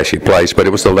trashy place, but it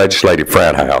was the legislative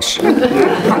frat house.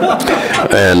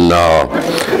 And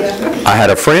I had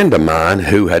a friend of mine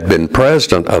who had been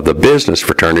president of the business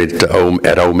fraternity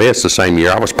at Ole Miss the same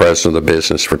year I was president of the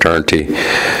business fraternity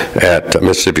at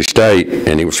Mississippi State,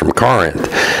 and he was from Corinth.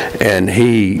 And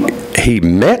he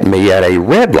met me at a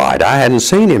red light. I hadn't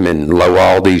seen him in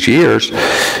all these years.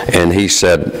 And he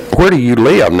said, "Where do you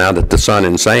live now that the Sun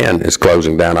and Sand is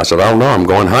closing down?" I said, "Oh, no, I'm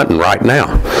going hunting right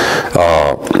now.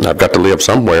 I've got to live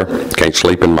somewhere. Can't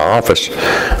sleep in my office."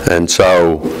 And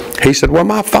so he said, "Well,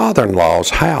 my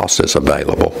father-in-law's house is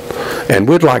available, and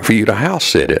we'd like for you to house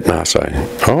sit it." And I say,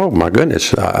 "Oh, my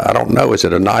goodness, I don't know. Is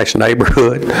it a nice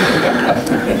neighborhood?"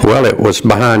 Well, it was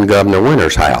behind Governor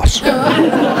Winter's house.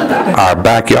 Our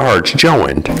backyards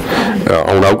joined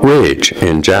on Oak Ridge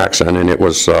in Jackson, and it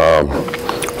was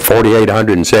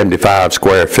 4,875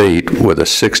 square feet with a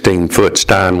 16-foot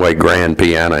Steinway grand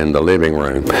piano in the living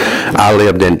room. I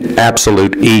lived in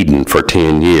absolute Eden for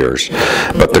 10 years.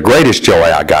 But the greatest joy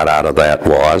I got out of that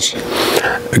was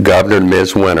Governor and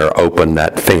Ms. Winter opened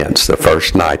that fence the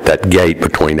first night, that gate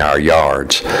between our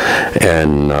yards.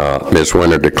 And Ms.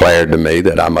 Winter declared to me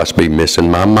that I must be missing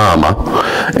my mama,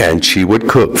 and she would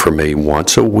cook for me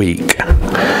once a week.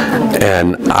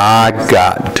 And I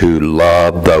got to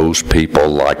love those people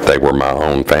like they were my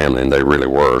own family, and they really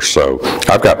were. So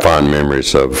I've got fond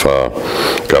memories of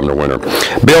Governor Winter.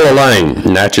 Bill Elaine,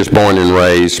 Natchez born and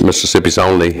raised, Mississippi's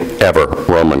only ever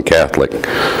Roman Catholic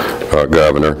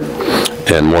governor,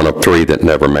 and one of 3 that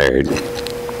never married.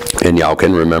 And y'all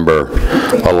can remember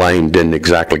Elaine didn't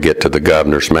exactly get to the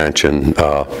governor's mansion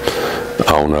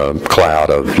on a cloud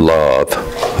of love,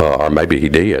 or maybe he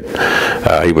did.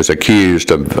 He was accused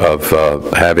of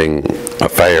having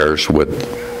affairs with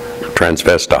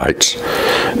transvestites,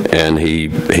 and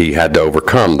he had to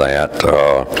overcome that,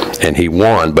 and he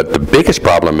won. But the biggest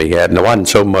problem he had, and it wasn't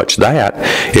so much that,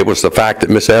 it was the fact that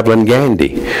Miss Evelyn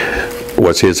Gandy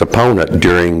was his opponent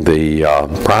during the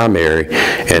primary,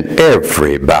 and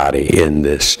everybody in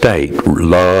this state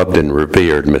loved and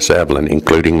revered Miss Evelyn,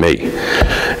 including me,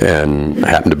 and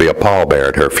happened to be a pallbearer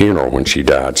at her funeral when she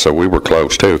died, so we were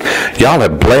close too. Y'all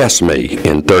have blessed me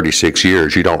in 36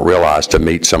 years. You don't realize, to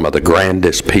meet some of the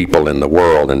grandest people in the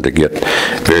world and to get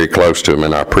very close to them,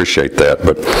 and I appreciate that.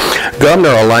 But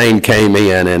Governor Elaine came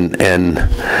in and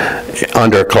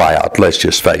under a cloud, let's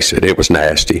just face it, it was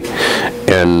nasty.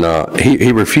 And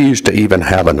he refused to even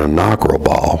have an inaugural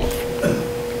ball.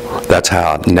 That's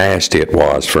how nasty it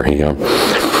was for him.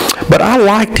 But I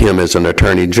liked him as an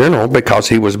attorney general because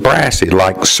he was brassy,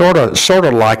 like sort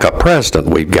of like a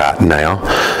president we've got now,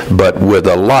 but with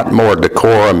a lot more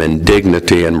decorum and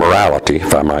dignity and morality,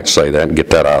 if I might say that and get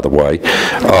that out of the way.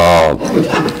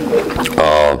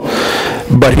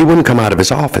 But he wouldn't come out of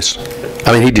his office.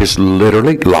 I mean, he just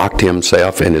literally locked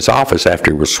himself in his office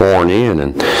after he was sworn in,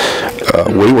 and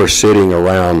we were sitting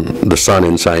around the Sun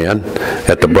and Sand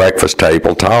at the breakfast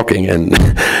table talking, and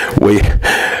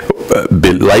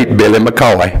late Billy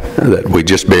McCoy, that we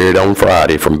just buried on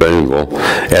Friday from Boonville,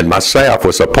 and myself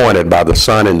was appointed by the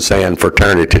Sun and Sand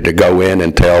fraternity to go in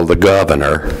and tell the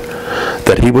governor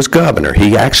that he was governor.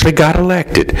 He actually got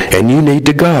elected, and you need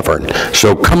to govern.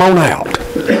 So come on out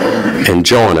and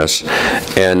join us.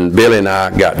 And Billy and I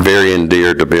got very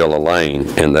endeared to Bill Elaine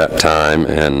in that time,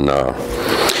 and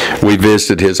we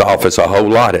visited his office a whole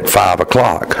lot at 5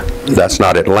 o'clock. That's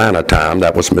not Atlanta time,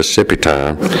 that was Mississippi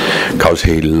time, because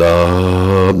he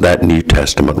loved that New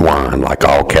Testament wine like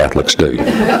all Catholics do.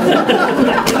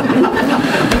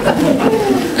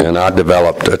 And I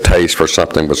developed a taste for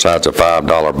something besides a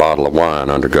 $5 bottle of wine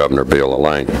under Governor Bill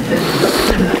Elaine.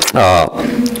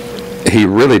 he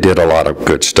really did a lot of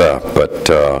good stuff, but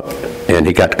and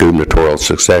he got gubernatorial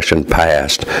succession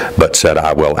passed, but said,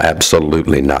 I will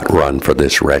absolutely not run for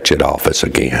this wretched office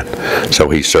again. So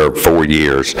he served 4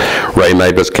 years. Ray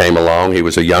Mabus came along. He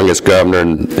was the youngest governor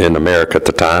in America at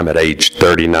the time at age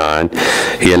 39.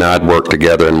 He and I had worked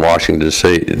together in Washington,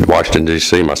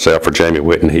 D.C., myself for Jamie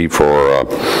Whitten, he for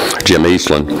Jim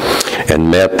Eastland,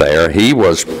 and met there. He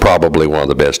was probably one of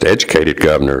the best educated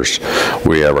governors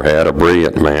we ever had, a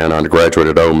brilliant man, undergraduate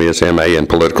at Ole Miss, M.A. in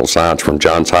political science from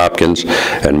Johns Hopkins,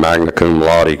 and magna cum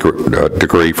laude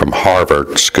degree from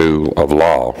Harvard School of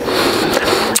Law.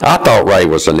 I thought Ray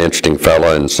was an interesting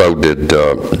fellow, and so did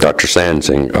Dr.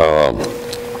 Sansing.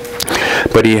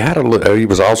 But he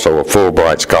was also a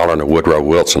Fulbright scholar and a Woodrow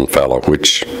Wilson fellow,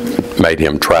 which made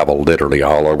him travel literally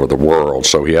all over the world.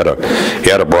 So he had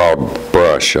a broad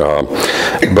brush. And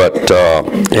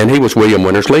he was William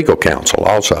Winter's legal counsel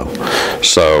also.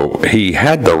 So he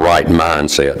had the right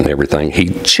mindset and everything.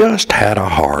 He just had a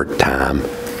hard time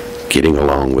getting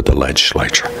along with the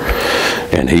legislature.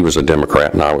 And he was a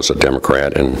Democrat and I was a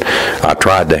Democrat, and I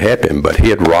tried to help him, but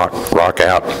he'd rock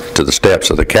out to the steps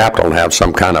of the Capitol and have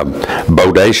some kind of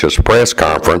bodacious press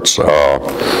conference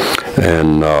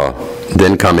and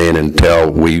then come in and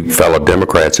tell we fellow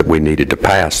Democrats that we needed to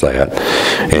pass that,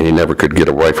 and he never could get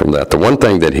away from that. The one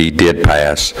thing that he did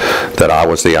pass that I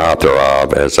was the author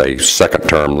of as a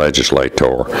second-term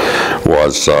legislator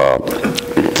was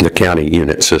the county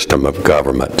unit system of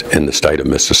government in the state of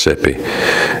Mississippi.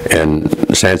 And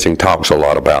Sansing talks a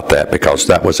lot about that because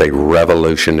that was a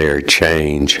revolutionary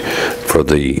change for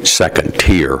the second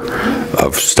tier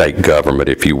of state government,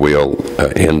 if you will,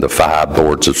 in the 5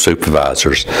 boards of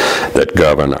supervisors that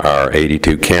govern our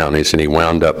 82 counties. And he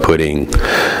wound up putting,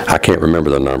 I can't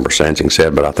remember the number Sansing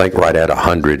said, but I think right at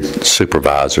 100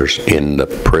 supervisors in the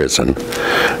prison,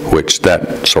 which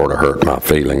that sort of hurt my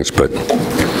feelings. But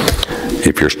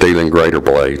if you're stealing grater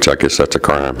blades, I guess that's a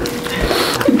crime.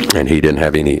 And he didn't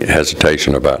have any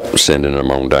hesitation about sending them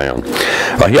on down.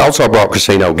 He also brought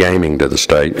casino gaming to the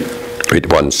state.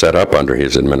 It wasn't set up under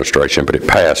his administration, but it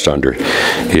passed under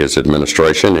his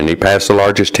administration, and he passed the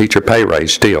largest teacher pay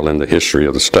raise still in the history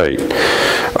of the state.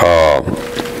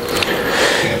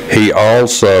 He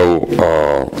also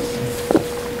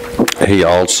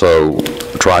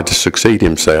tried to succeed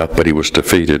himself, but he was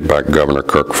defeated by Governor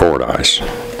Kirk Fordyce.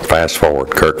 Fast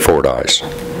forward, Kirk Fordyce,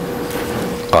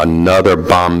 another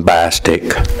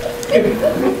bombastic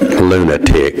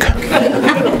lunatic.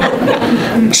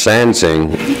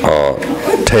 Sansing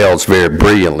tells very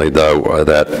brilliantly, though,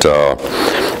 that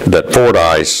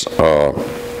Fordyce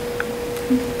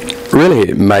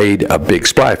really made a big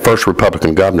splash, first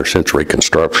Republican governor since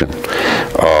Reconstruction.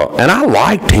 And I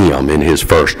liked him in his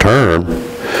first term.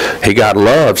 He got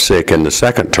lovesick in the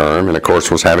second term, and of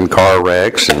course was having car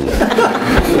wrecks and,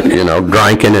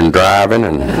 drinking and driving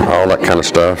and all that kind of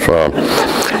stuff.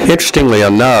 Interestingly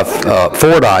enough,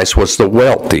 Fordyce was the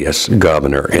wealthiest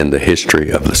governor in the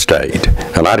history of the state,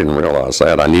 and I didn't realize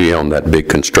that. I knew he owned that big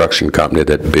construction company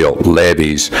that built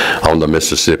levees on the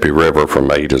Mississippi River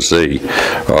from A to Z.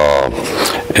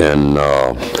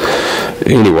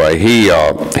 Anyway,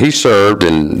 he served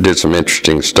and did some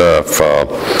interesting stuff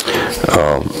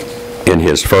in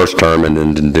his first term, and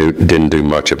then didn't do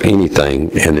much of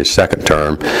anything in his second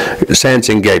term.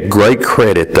 Sansing gave great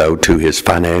credit, though, to his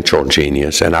financial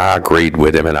genius, and I agreed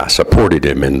with him and I supported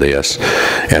him in this,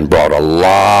 and brought a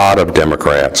lot of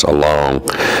Democrats along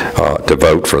to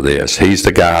vote for this. He's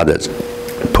the guy that's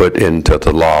put into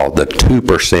the law the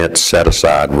 2%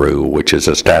 set-aside rule, which has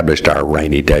established our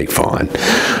rainy day fund.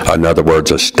 In other words,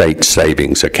 a state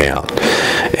savings account.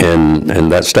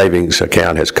 And that savings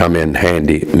account has come in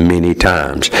handy many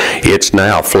times. It's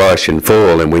now flush and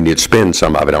full, and we need to spend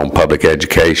some of it on public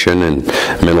education and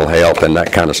mental health and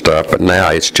that kind of stuff, but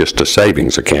now it's just a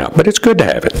savings account. But it's good to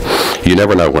have it. You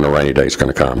never know when a rainy day is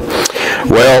going to come.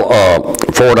 Well,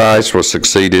 Fordyce was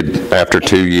succeeded after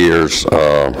 2 years.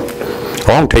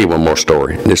 I'll tell you one more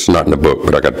story. This is not in the book,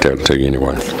 but I got to tell it to you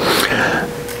anyway.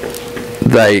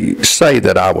 They say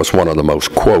that I was one of the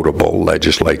most quotable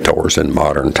legislators in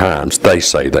modern times. They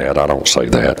say that. I don't say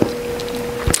that.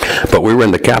 But we were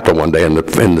in the Capitol one day in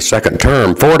the second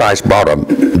term. Fordyce brought a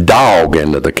dog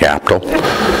into the Capitol,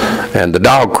 and the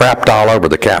dog crapped all over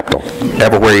the Capitol,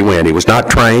 everywhere he went. He was not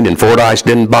trained, and Fordyce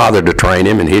didn't bother to train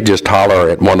him, and he'd just holler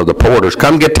at one of the porters,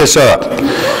 "Come get this up."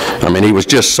 I mean, he was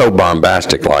just so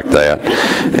bombastic like that.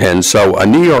 And so a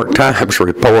New York Times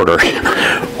reporter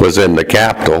was in the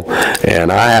Capitol,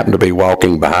 and I happened to be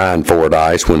walking behind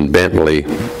Fordyce when Bentley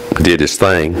did his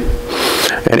thing.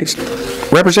 And he's,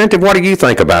 "Representative, what do you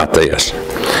think about this?"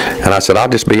 And I said, I'll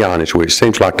just be honest with you. It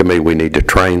seems like to me we need to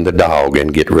train the dog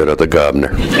and get rid of the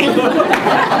governor.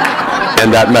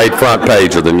 And that made front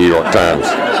page of the New York Times.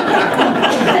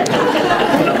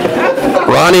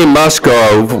 Ronnie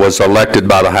Musgrove was elected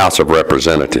by the House of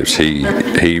Representatives.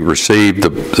 He received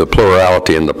the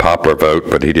plurality in the popular vote,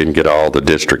 but he didn't get all the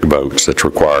district votes that's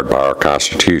required by our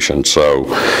Constitution. So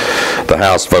the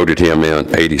House voted him in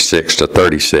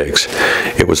 86-36.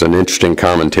 It was an interesting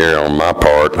commentary on my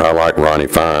part. I like Ronnie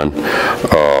fine.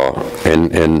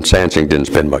 And Sansing didn't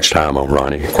spend much time on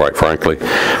Ronnie, quite frankly.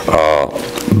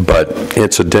 But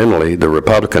incidentally, the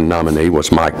Republican nominee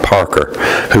was Mike Parker,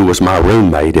 who was my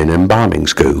roommate in embalming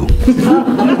school.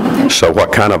 So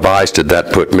what kind of vice did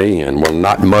that put me in? Well,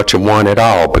 not much of one at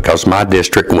all, because my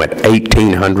district went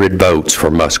 1,800 votes for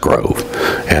Musgrove,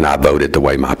 and I voted the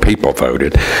way my people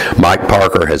voted. Mike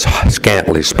Parker has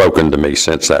scantily spoken to me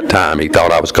since that time. He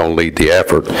thought I was going to lead the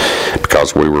effort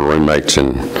because we were roommates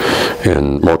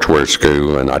in mortuary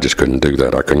school, and I just couldn't do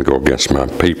that. I couldn't go against my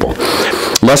people.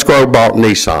 Musgrove bought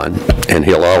Nissan, and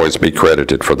he'll always be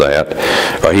credited for that.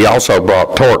 He also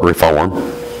brought tort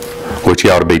reform, which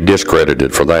he ought to be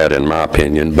discredited for that, in my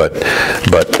opinion. But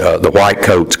the white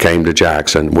coats came to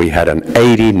Jackson. We had an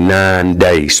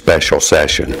 89-day special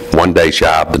session, 1 day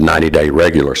shy of the 90-day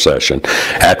regular session.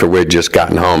 After we'd just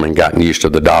gotten home and gotten used to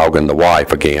the dog and the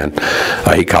wife again,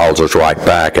 he calls us right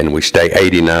back, and we stay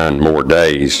 89 more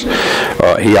days.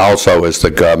 He also is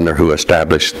the governor who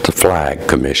established the Flag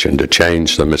Commission to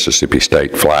change the Mississippi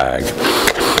state flag.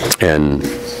 And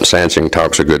Sansing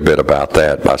talks a good bit about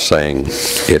that by saying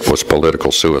it was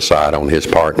political suicide on his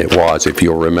part, and it was. If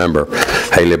you'll remember,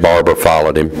 Haley Barbour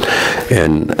followed him,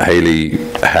 and Haley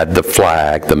had the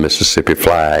flag, the Mississippi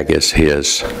flag, as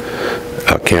his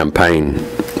campaign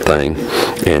thing,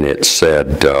 and it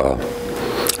said,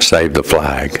 save the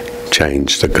flag,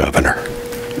 change the governor.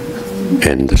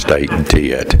 And the state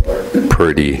did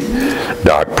pretty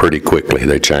quickly.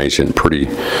 They changed it pretty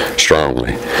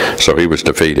strongly. So he was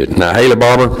defeated. Now, Haley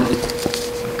Barbour,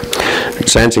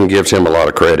 Sansing gives him a lot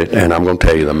of credit, and I'm going to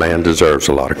tell you, the man deserves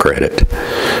a lot of credit.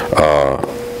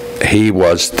 He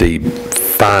was the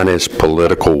finest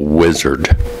political wizard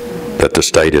that the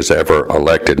state has ever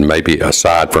elected, maybe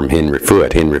aside from Henry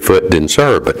Foote. Henry Foote didn't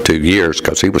serve but 2 years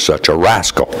because he was such a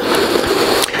rascal.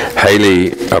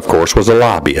 Haley, of course, was a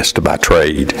lobbyist by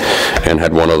trade and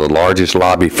had one of the largest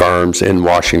lobby firms in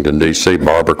Washington, D.C.,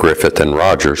 Barber, Griffith, and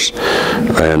Rogers.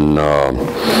 And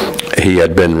he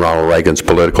had been Ronald Reagan's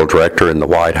political director in the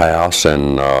White House,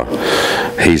 and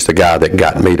he's the guy that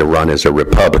got me to run as a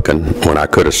Republican when I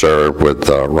could have served with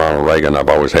Ronald Reagan. I've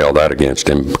always held that against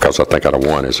him because I think I'd have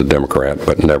won as a Democrat,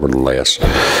 but nevertheless,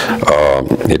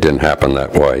 it didn't happen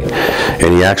that way.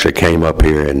 And he actually came up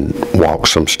here and walked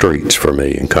some streets for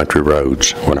me in country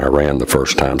roads when I ran the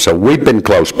first time. So we've been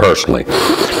close personally.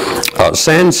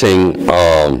 Sansing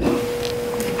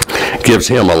gives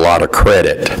him a lot of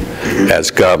credit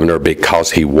as governor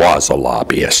because he was a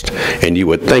lobbyist. And you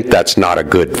would think that's not a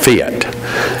good fit.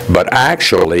 But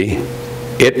actually,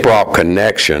 it brought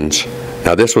connections.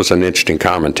 Now, this was an interesting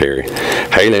commentary.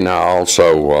 Haley and I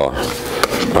also,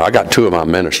 I got two of my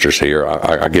ministers here.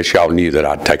 I guess y'all knew that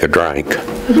I'd take a drink.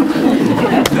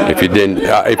 If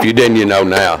you didn't, you know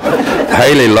now.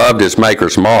 Haley loved his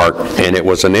Maker's Mark, and it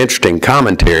was an interesting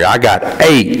commentary. I got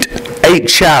eight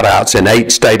shout-outs in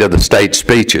 8 State of the State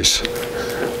speeches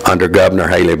under Governor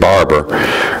Haley Barbour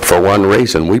for one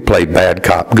reason. We played bad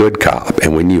cop, good cop,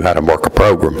 and we knew how to work a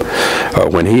program.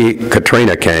 When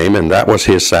Katrina came, and that was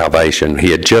his salvation, he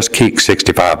had just kicked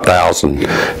 65,000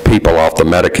 people off the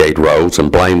Medicaid rolls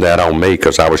and blamed that on me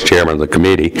because I was chairman of the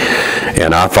committee,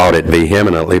 and I fought it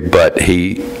vehemently, but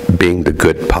he, being the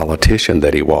good politician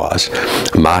that he was,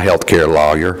 my health care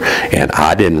lawyer, and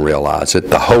I didn't realize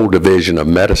it, the whole division of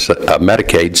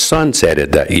Medicaid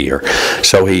sunsetted that year.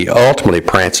 So he ultimately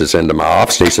prances into my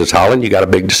office and he says, Holland, you got a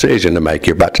big decision to make.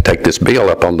 You're about to take this bill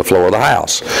up on the floor of the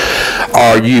House.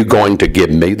 Are you going to give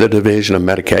me the division of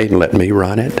Medicaid and let me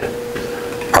run it?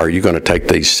 Or are you going to take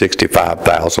these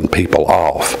 65,000 people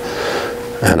off?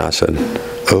 And I said,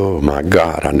 oh my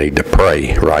God, I need to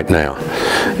pray right now.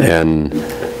 And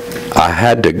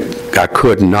I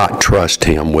could not trust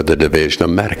him with the division of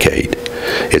Medicaid.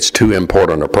 It's too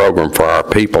important a program for our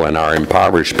people and our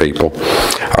impoverished people,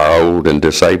 our old and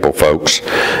disabled folks.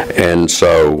 And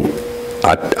so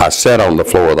I said on the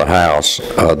floor of the House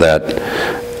that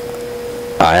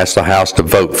I asked the House to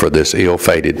vote for this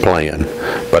ill-fated plan,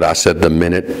 but I said the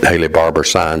minute Haley Barbour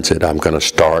signs it, I'm going to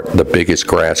start the biggest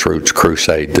grassroots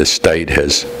crusade this state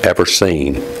has ever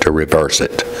seen to reverse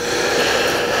it.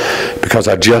 because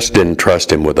I just didn't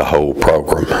trust him with the whole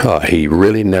program. He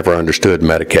really never understood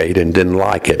Medicaid and didn't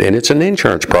like it. And it's an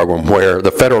insurance program where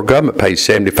the federal government pays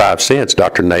 75 cents,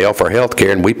 Dr. Nail, for health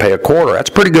care, and we pay a quarter. That's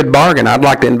a pretty good bargain. I'd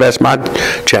like to invest my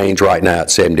change right now at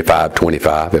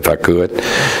 75-25 if I could.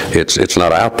 It's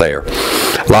not out there.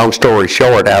 Long story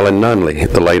short, Alan Nunley,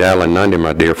 the late Alan Nunley,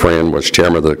 my dear friend, was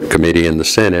chairman of the committee in the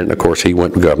Senate, and of course he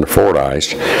went to Governor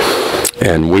Fordyce.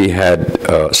 And we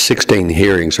had 16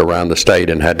 hearings around the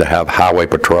state and had to have highway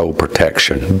patrol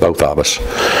protection, both of us,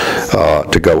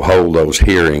 to go hold those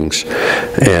hearings.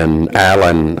 And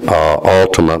Alan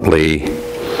ultimately,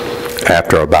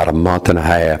 after about a month and a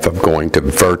half of going to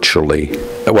virtually,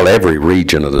 well, every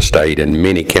region of the state and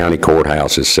many county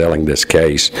courthouses selling this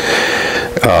case,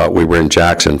 we were in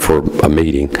Jackson for a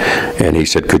meeting, and he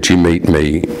said, could you meet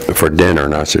me for dinner?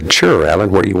 And I said, sure,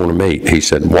 Alan, where do you want to meet? He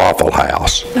said, Waffle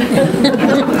House.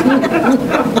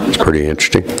 It's pretty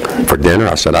interesting. For dinner?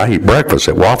 I said, I eat breakfast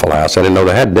at Waffle House. I didn't know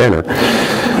they had dinner.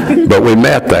 But we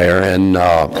met there, and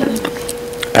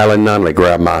Alan Nunley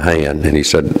grabbed my hand, and he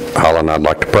said, Holland, I'd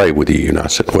like to pray with you. And I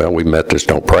said, well, we Methodists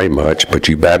don't pray much, but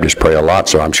you Baptists pray a lot,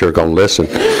 so I'm sure going to listen.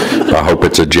 I hope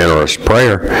it's a generous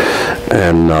prayer.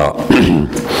 And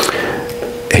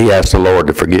he asked the Lord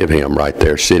to forgive him right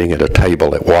there, sitting at a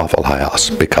table at Waffle House,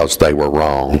 because they were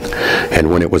wrong. And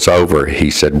when it was over,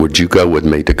 he said, would you go with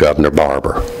me to Governor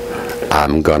Barber?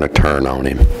 I'm going to turn on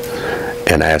him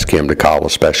and ask him to call a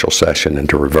special session and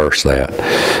to reverse that.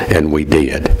 And we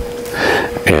did.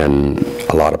 And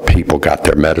a lot of people got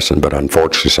their medicine, but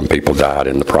unfortunately some people died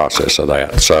in the process of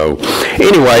that. So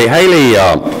anyway,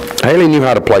 Haley knew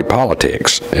how to play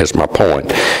politics, is my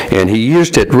point. And he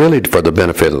used it really for the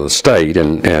benefit of the state,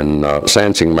 and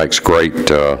Sansing makes great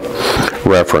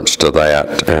reference to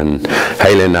that. And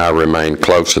Haley and I remain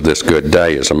close to this good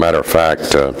day. As a matter of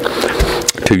fact, 2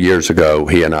 years ago,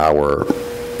 he and I were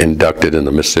inducted in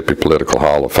the Mississippi Political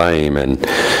Hall of Fame, and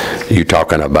you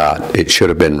talking about it should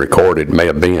have been recorded, may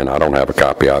have been, I don't have a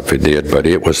copy of it if it did, but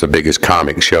it was the biggest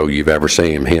comic show you've ever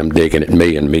seen, him digging at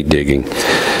me and me digging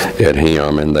at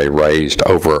him, and they raised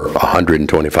over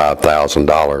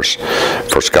 $125,000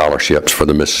 for scholarships for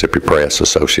the Mississippi Press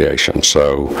Association,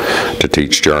 so to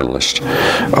teach journalists.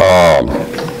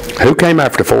 Who came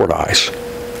after Fordyce?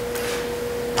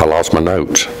 I lost my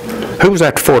notes. Who was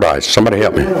after Fordyce? Somebody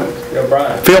help me. Phil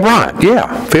Bryant. Phil Bryant,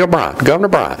 yeah. Phil Bryant, Governor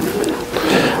Bryant.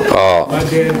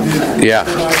 Yeah.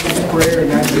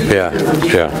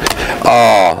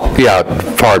 Yeah,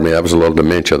 pardon me, that was a little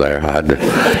dementia there. I had to.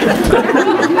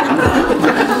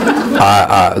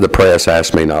 The press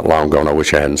asked me not long ago, and I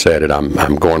wish I hadn't said it,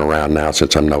 I'm going around now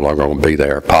since I'm no longer going to be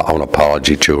there on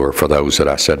apology tour for those that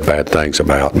I said bad things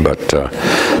about, but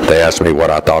they asked me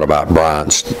what I thought about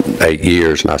Bryant's 8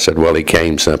 years, and I said, well, he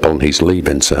came simple and he's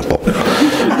leaving simple,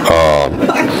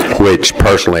 which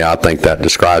personally I think that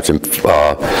describes him.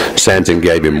 Sansing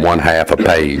gave him 1/2 a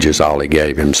page is all he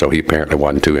gave him, so he apparently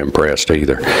wasn't too impressed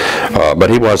either. But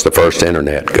he was the first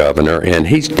internet governor, and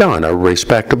he's done a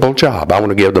respectable job. I want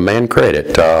to give the man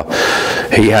credit.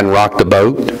 He hadn't rocked the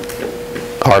boat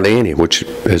hardly any, which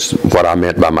is what I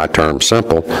meant by my term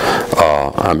simple.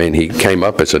 I mean, he came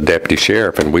up as a deputy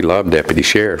sheriff, and we love deputy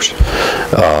sheriffs.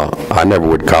 I never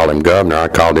would call him governor. I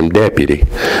called him deputy,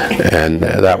 and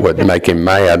that would make him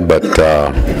mad, but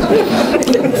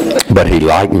he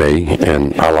liked me,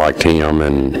 and I liked him,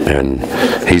 and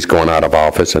he's going out of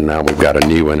office, and now we've got a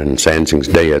new one, and Sansing's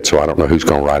dead, so I don't know who's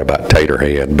going to write about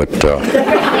Taterhead, but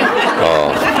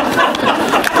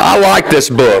I like this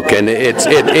book, and it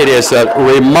is a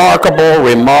remarkable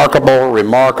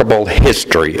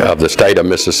history of the state of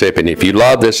Mississippi. And if you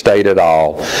love this state at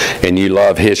all, and you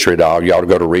love history at all, you ought to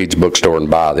go to Reed's bookstore and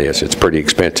buy this. It's pretty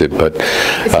expensive, but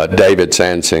David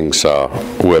Sansing's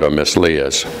widow, Miss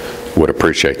Liz, would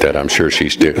appreciate that. I'm sure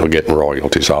she's still getting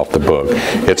royalties off the book.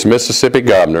 It's Mississippi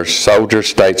Governors, Soldiers,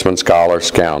 Statesmen, Scholars,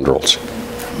 Scoundrels.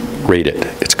 Read it.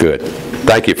 It's good.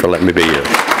 Thank you for letting me be here.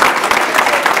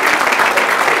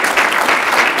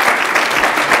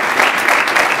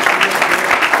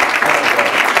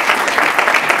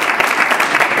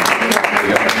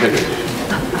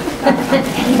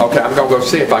 Okay, I'm going to go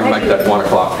see if I can make that 1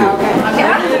 o'clock.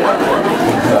 Okay.